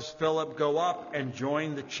Spirit tells Philip, "Go up and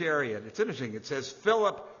join the chariot." It's interesting. It says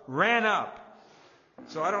Philip ran up.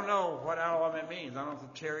 So I don't know what all that means. I don't know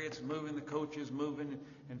if the chariot's moving, the coach is moving,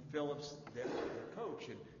 and Philip's the coach.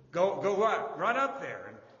 And go up, run up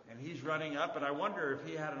there. And he's running up, and I wonder if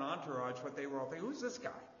he had an entourage, what they were all thinking, who's this guy?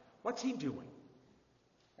 What's he doing?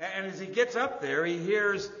 And as he gets up there, he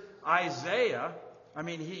hears Isaiah. I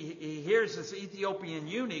mean, he hears this Ethiopian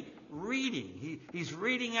eunuch reading. He's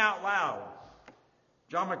reading out loud.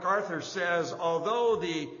 John MacArthur says, although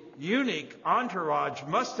the eunuch entourage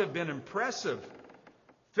must have been impressive,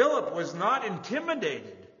 Philip was not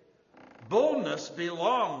intimidated. Boldness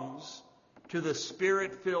belongs to the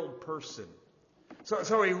Spirit-filled person.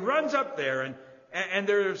 So he runs up there, and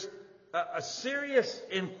there's a serious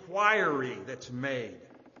inquiry that's made.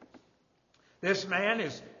 This man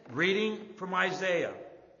is reading from Isaiah.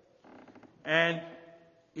 And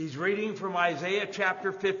he's reading from Isaiah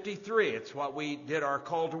chapter 53. It's what we did our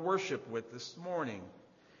call to worship with this morning.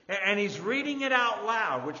 And he's reading it out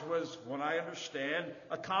loud, which was, when I understand,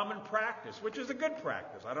 a common practice, which is a good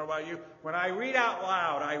practice. I don't know about you. When I read out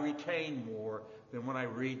loud, I retain more than when I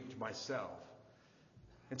read to myself.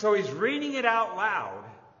 And so he's reading it out loud.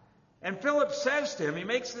 And Philip says to him, he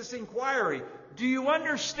makes this inquiry, do you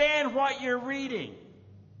understand what you're reading?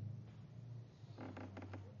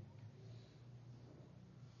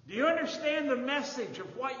 Do you understand the message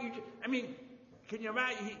of what you... I mean, can you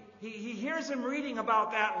imagine? He hears him reading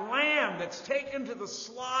about that lamb that's taken to the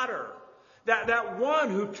slaughter. That one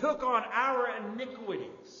who took on our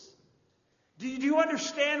iniquities. Do you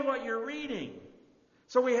understand what you're reading?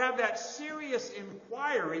 So we have that serious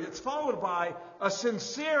inquiry that's followed by a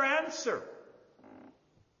sincere answer.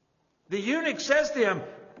 The eunuch says to him,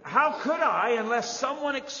 "How could I unless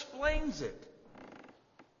someone explains it?"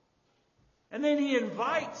 And then he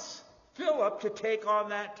invites Philip to take on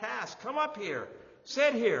that task. "Come up here.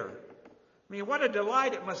 Sit here." I mean, what a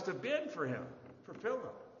delight it must have been for him, for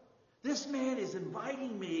Philip. This man is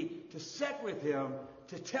inviting me to sit with him,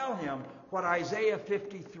 to tell him what Isaiah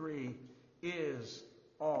 53 is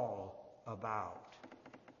all about.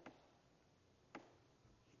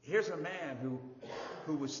 Here's a man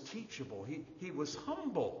who was teachable. He was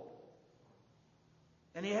humble.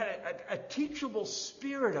 And he had a teachable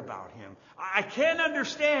spirit about him. I can't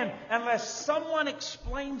understand unless someone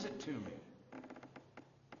explains it to me.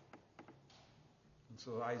 And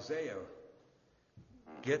so Isaiah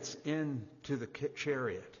gets into the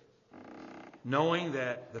chariot, knowing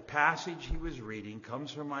that the passage he was reading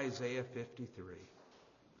comes from Isaiah 53.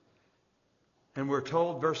 And we're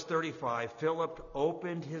told, verse 35, Philip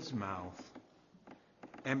opened his mouth,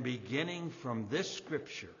 and beginning from this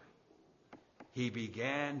scripture, he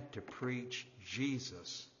began to preach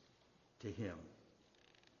Jesus to him.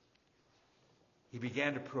 He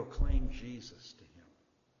began to proclaim Jesus to him.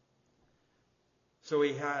 So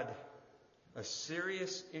he had a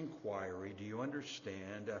serious inquiry, do you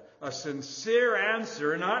understand? A sincere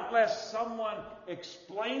answer, not unless someone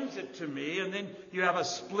explains it to me, and then you have a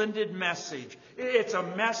splendid message. It's a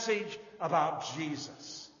message about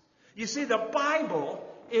Jesus. You see, the Bible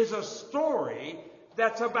is a story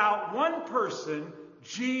that's about one person,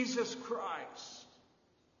 Jesus Christ.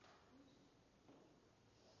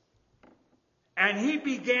 And he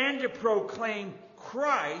began to proclaim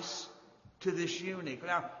Christ to this eunuch.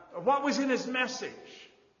 Now, what was in his message?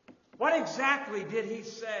 What exactly did he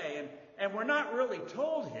say? And we're not really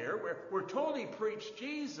told here. We're told he preached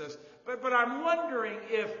Jesus. But I'm wondering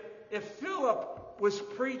if Philip was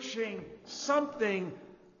preaching something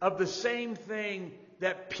of the same thing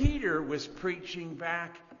that Peter was preaching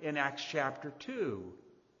back in Acts chapter 2.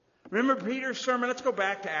 Remember Peter's sermon? Let's go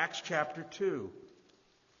back to Acts chapter 2.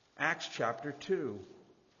 Acts chapter 2.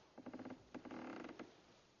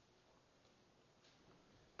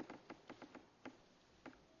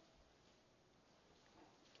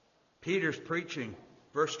 Peter's preaching,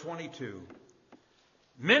 verse 22.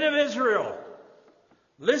 Men of Israel,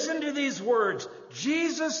 listen to these words.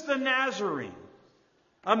 Jesus the Nazarene,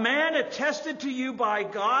 a man attested to you by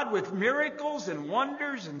God with miracles and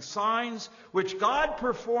wonders and signs, which God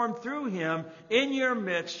performed through him in your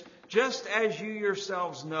midst, just as you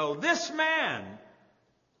yourselves know. This man,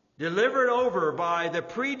 delivered over by the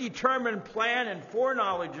predetermined plan and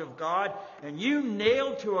foreknowledge of God, and you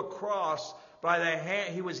nailed to a cross by the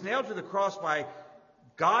hand. He was nailed to the cross by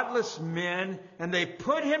godless men, and they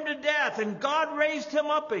put him to death, and God raised him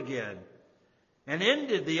up again and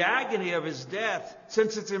ended the agony of his death,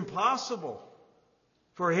 since it's impossible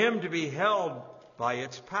for him to be held by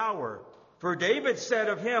its power. For David said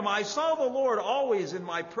of him, I saw the Lord always in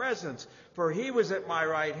my presence, for he was at my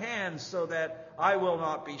right hand, so that I will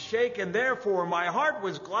not be shaken. Therefore my heart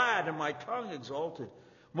was glad and my tongue exulted.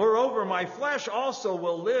 Moreover, my flesh also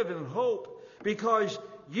will live in hope, because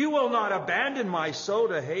you will not abandon my soul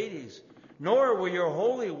to Hades, nor will your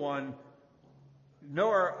Holy One,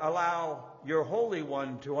 nor allow your Holy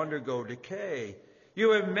One to undergo decay.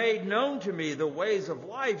 You have made known to me the ways of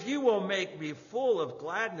life. You will make me full of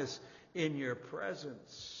gladness in your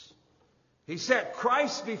presence. He set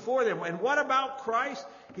Christ before them. And what about Christ?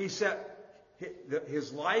 He set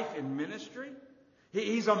his life in ministry.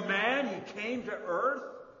 He's a man. He came to earth.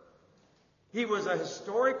 He was a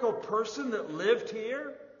historical person that lived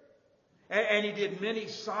here. And he did many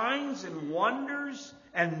signs and wonders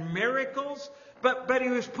and miracles. But he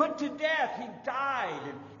was put to death. He died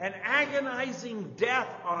an agonizing death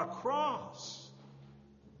on a cross.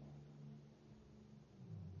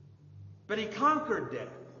 But he conquered death.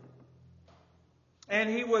 And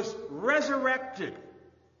he was resurrected.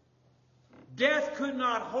 Death could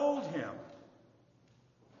not hold him.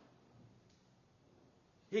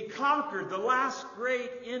 He conquered the last great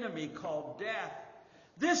enemy called death.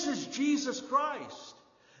 This is Jesus Christ.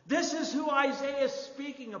 This is who Isaiah is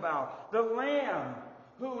speaking about. The Lamb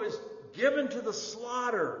who is given to the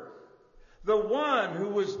slaughter. The one who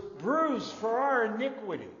was bruised for our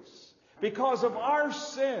iniquities. Because of our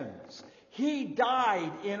sins, he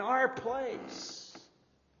died in our place.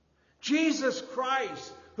 Jesus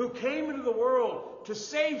Christ, who came into the world to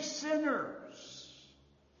save sinners.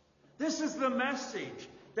 This is the message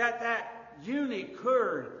that eunuch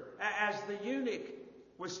heard as the eunuch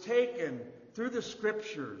was taken through the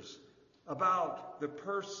scriptures about the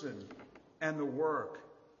person and the work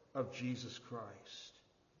of Jesus Christ.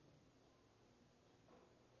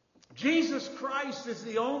 Jesus Christ is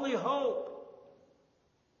the only hope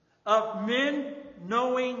of men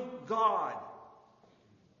knowing God.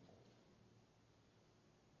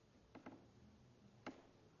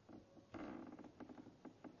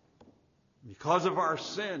 Because of our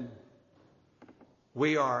sin,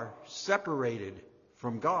 we are separated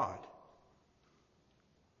from God.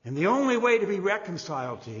 And the only way to be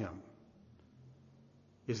reconciled to Him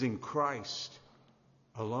is in Christ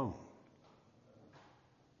alone.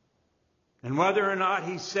 And whether or not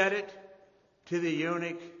He said it to the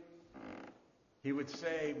eunuch, he would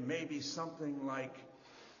say maybe something like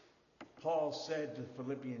Paul said to the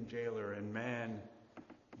Philippian jailer, and man,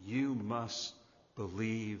 you must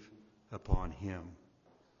believe upon Him.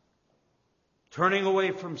 Turning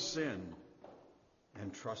away from sin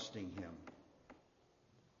and trusting Him.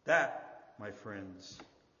 That, my friends,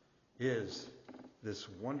 is this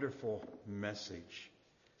wonderful message,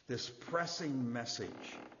 this pressing message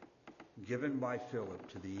given by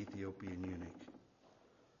Philip to the Ethiopian eunuch.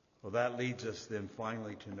 Well, that leads us then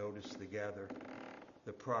finally to notice together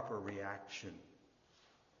the proper reaction.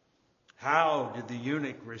 How did the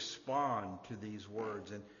eunuch respond to these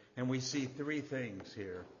words? And we see three things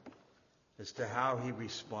here as to how he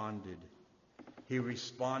responded. He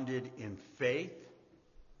responded in faith.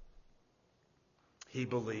 He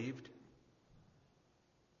believed.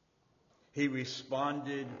 He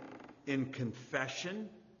responded in confession.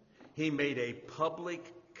 He made a public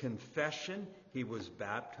confession. He was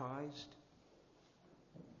baptized.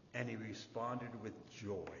 And he responded with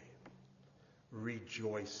joy,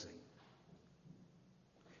 rejoicing.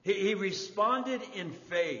 He responded in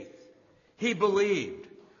faith. He believed.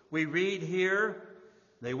 We read here,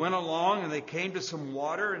 they went along and they came to some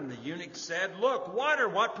water, and the eunuch said, "Look, water,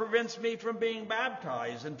 what prevents me from being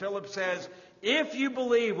baptized?" And Philip says, "If you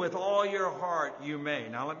believe with all your heart, you may."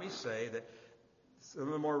 Now let me say that some of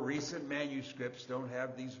the more recent manuscripts don't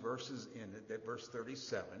have these verses in it, that verse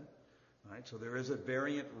 37. All right, so there is a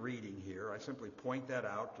variant reading here. I simply point that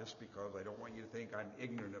out just because I don't want you to think I'm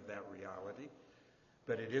ignorant of that reality.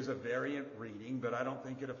 But it is a variant reading, but I don't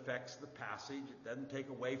think it affects the passage. It doesn't take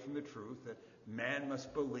away from the truth that man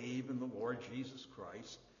must believe in the Lord Jesus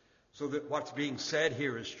Christ. So that what's being said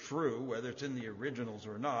here is true, whether it's in the originals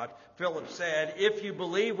or not. Philip said, "If you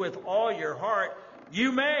believe with all your heart,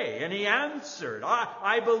 you may." And he answered,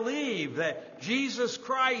 I believe that Jesus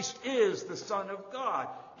Christ is the Son of God.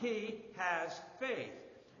 He has faith.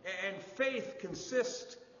 And faith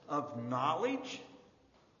consists of knowledge.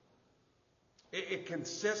 It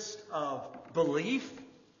consists of belief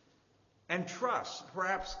and trust.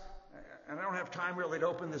 Perhaps, and I don't have time really to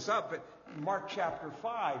open this up, but in Mark chapter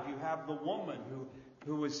 5, you have the woman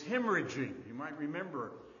who was hemorrhaging. You might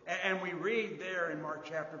remember. And we read there in Mark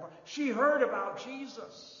chapter 5, she heard about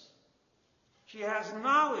Jesus. She has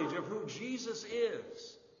knowledge of who Jesus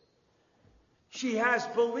is. She has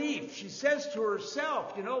belief. She says to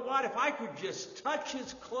herself, you know what? If I could just touch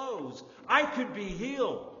His clothes, I could be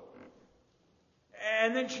healed.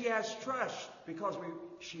 And then she has trust because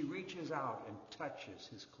she reaches out and touches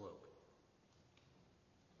His cloak.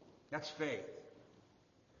 That's faith.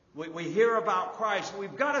 We hear about Christ.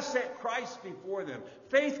 We've got to set Christ before them.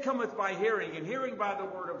 Faith cometh by hearing, and hearing by the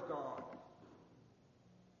Word of God.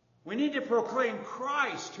 We need to proclaim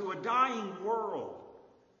Christ to a dying world.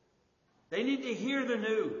 They need to hear the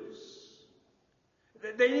news.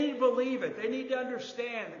 They need to believe it. They need to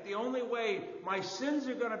understand that the only way my sins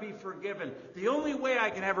are going to be forgiven, the only way I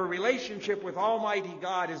can have a relationship with Almighty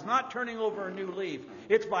God is not turning over a new leaf.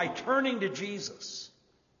 It's by turning to Jesus.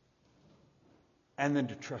 And then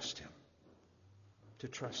to trust Him. To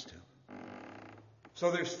trust Him. So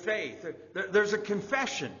there's faith. There's a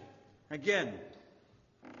confession. Again,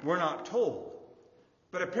 we're not told.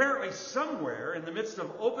 But apparently somewhere in the midst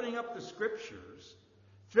of opening up the Scriptures,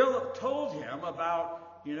 Philip told him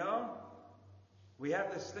about, we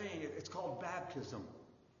have this thing, it's called baptism.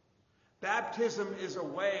 Baptism is a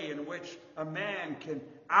way in which a man can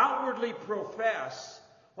outwardly profess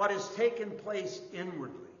what has taken place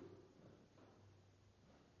inwardly.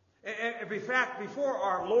 In fact, before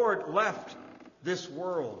our Lord left this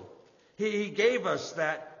world, He gave us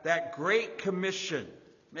that great commission.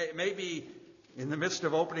 Maybe in the midst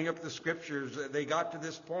of opening up the Scriptures, they got to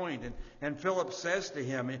this point, and Philip says to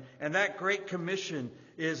him, and that great commission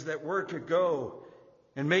is that we're to go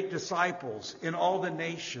and make disciples in all the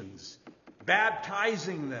nations,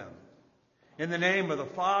 baptizing them in the name of the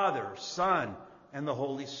Father, Son, and the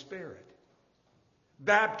Holy Spirit.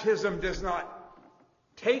 Baptism does not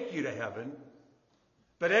take you to heaven.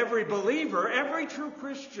 But every believer, every true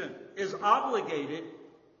Christian is obligated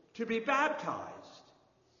to be baptized.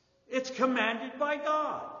 It's commanded by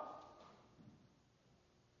God.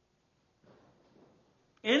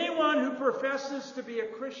 Anyone who professes to be a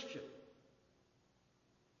Christian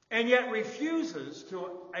and yet refuses to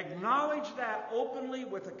acknowledge that openly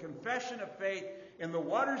with a confession of faith in the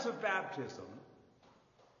waters of baptism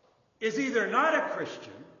is either not a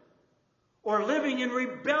Christian or living in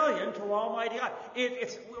rebellion to Almighty God.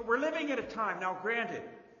 We're living at a time, now granted,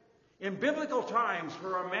 in biblical times,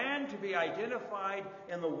 for a man to be identified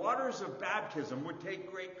in the waters of baptism would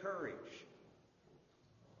take great courage.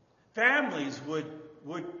 Families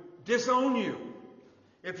would disown you.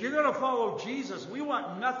 If you're going to follow Jesus, we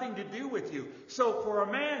want nothing to do with you. So for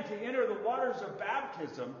a man to enter the waters of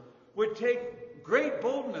baptism would take great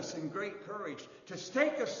boldness and great courage to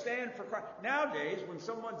take a stand for Christ. Nowadays, when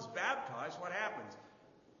someone's baptized, what happens?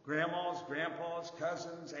 Grandmas, grandpas,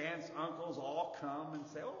 cousins, aunts, uncles all come and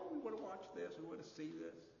say, oh, we want to watch this, we want to see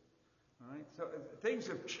this. All right? So things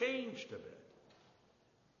have changed a bit.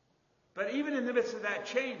 But even in the midst of that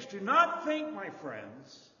change, do not think, my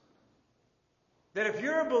friends, that if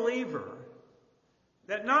you're a believer,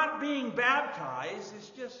 that not being baptized is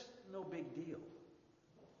just no big deal.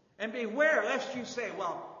 And beware lest you say,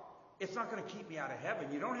 well, it's not going to keep me out of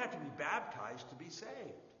heaven. You don't have to be baptized to be saved.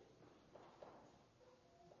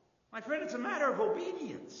 My friend, it's a matter of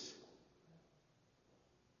obedience.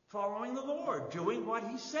 Following the Lord, doing what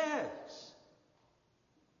He says.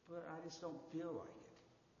 But I just don't feel like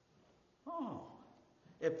it. Oh,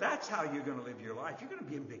 if that's how you're going to live your life, you're going to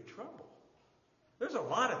be in big trouble. There's a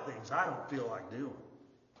lot of things I don't feel like doing.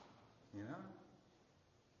 You know?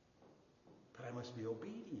 But I must be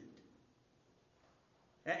obedient.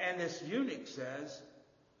 And this eunuch says,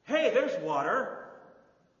 hey, there's water.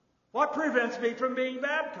 What prevents me from being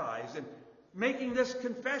baptized and making this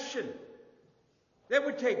confession? That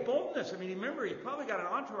would take boldness. I mean, remember, he's probably got an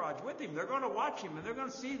entourage with him. They're going to watch him and they're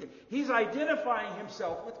going to see that he's identifying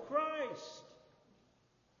himself with Christ.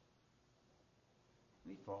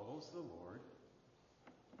 And he follows the Lord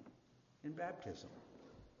in baptism.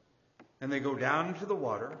 And they go down into the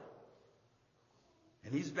water,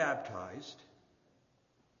 and he's baptized,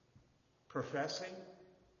 professing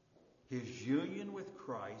his union with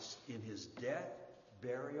Christ in his death,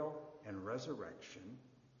 burial, and resurrection,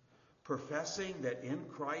 professing that in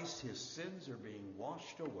Christ his sins are being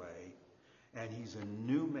washed away, and he's a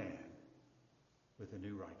new man with a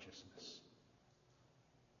new righteousness.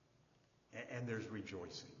 And there's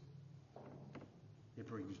rejoicing. It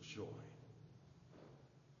brings joy.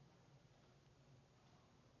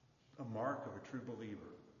 A mark of a true believer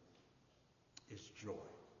is joy.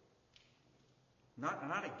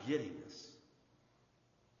 Not a giddiness,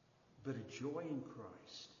 but a joy in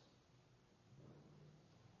Christ.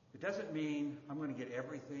 It doesn't mean I'm going to get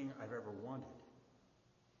everything I've ever wanted.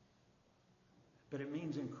 But it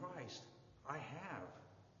means in Christ, I have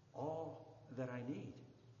all that I need.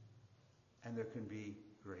 And there can be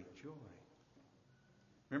great joy.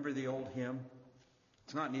 Remember the old hymn?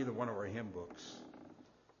 It's not in either one of our hymn books.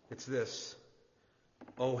 It's this: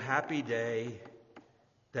 "O happy day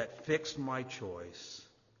that fixed my choice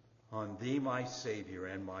on Thee, my Savior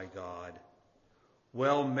and my God.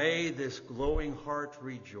 Well may this glowing heart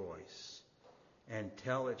rejoice and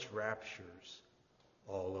tell its raptures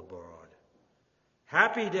all abroad.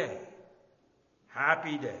 Happy day,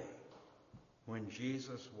 when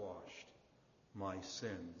Jesus washed my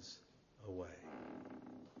sins away."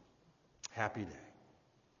 Happy day.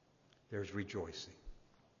 There's rejoicing.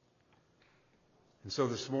 And so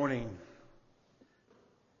this morning,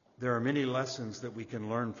 there are many lessons that we can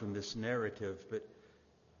learn from this narrative, but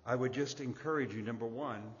I would just encourage you, number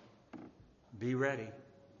one, be ready.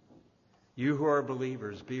 You who are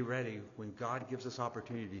believers, be ready when God gives us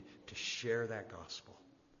opportunity to share that gospel.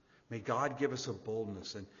 May God give us a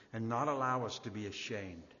boldness and not allow us to be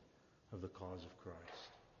ashamed of the cause of Christ.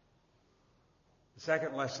 The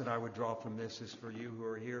second lesson I would draw from this is for you who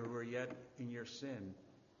are here who are yet in your sin.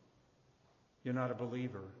 You're not a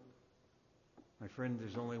believer. My friend,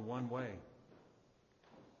 there's only one way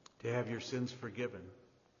to have your sins forgiven,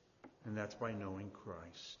 and that's by knowing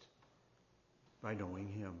Christ, by knowing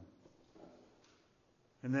Him.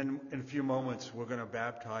 And then in a few moments, we're going to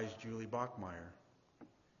baptize Julie Bachmeyer.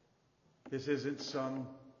 This isn't some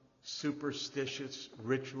superstitious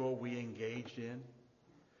ritual we engaged in.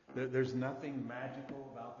 There's nothing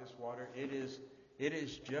magical about this water. It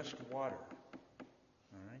is just water.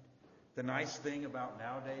 All right? The nice thing about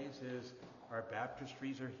nowadays is our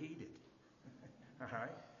baptistries are heated. All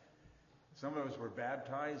right? Some of us were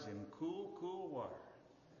baptized in cool water.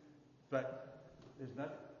 But There's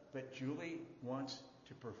nothing. But Julie wants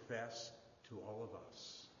to profess to all of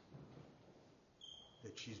us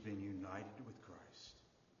that she's been united with Christ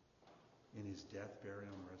in his death,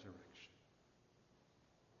 burial, and resurrection.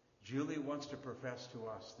 Julie wants to profess to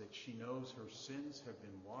us that she knows her sins have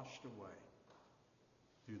been washed away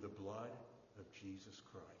through the blood of Jesus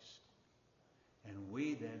Christ. And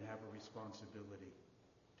we then have a responsibility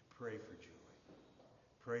to pray for Julie.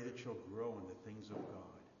 Pray that she'll grow in the things of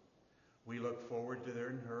God. We look forward to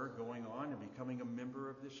her going on and becoming a member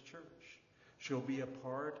of this church. She'll be a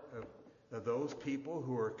part of those people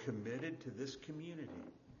who are committed to this community.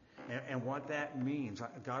 And what that means,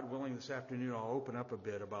 God willing, this afternoon I'll open up a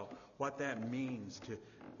bit about what that means,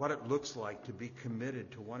 what it looks like to be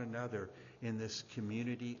committed to one another in this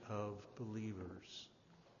community of believers.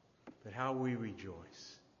 But how we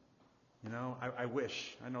rejoice. You know,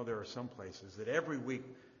 I know there are some places that every week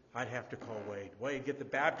I'd have to call Wade. Wade, get the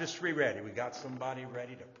baptistry ready. We got somebody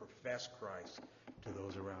ready to profess Christ to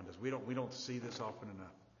those around us. We don't see this often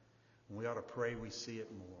enough. And we ought to pray we see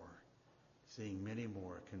it more. Seeing many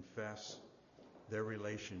more confess their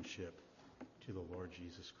relationship to the Lord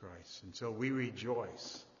Jesus Christ. And so we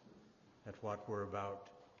rejoice at what we're about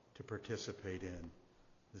to participate in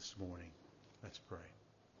this morning. Let's pray.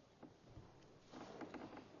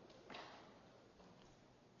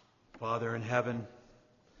 Father in heaven,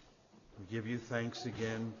 we give you thanks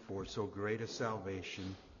again for so great a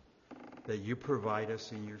salvation that you provide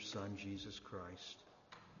us in your Son, Jesus Christ.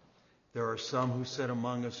 There are some who sit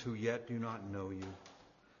among us who yet do not know you,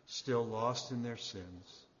 still lost in their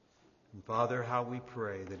sins. And Father, how we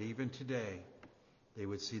pray that even today they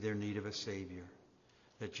would see their need of a Savior,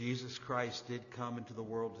 that Jesus Christ did come into the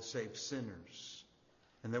world to save sinners,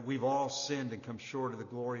 and that we've all sinned and come short of the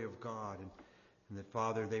glory of God, and that,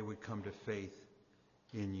 Father, they would come to faith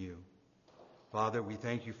in you. Father, we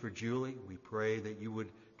thank you for Julie. We pray that you would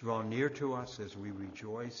draw near to us as we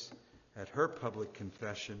rejoice at her public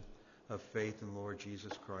confession of faith in the Lord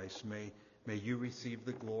Jesus Christ. May you receive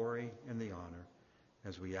the glory and the honor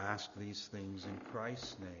as we ask these things in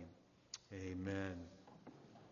Christ's name. Amen.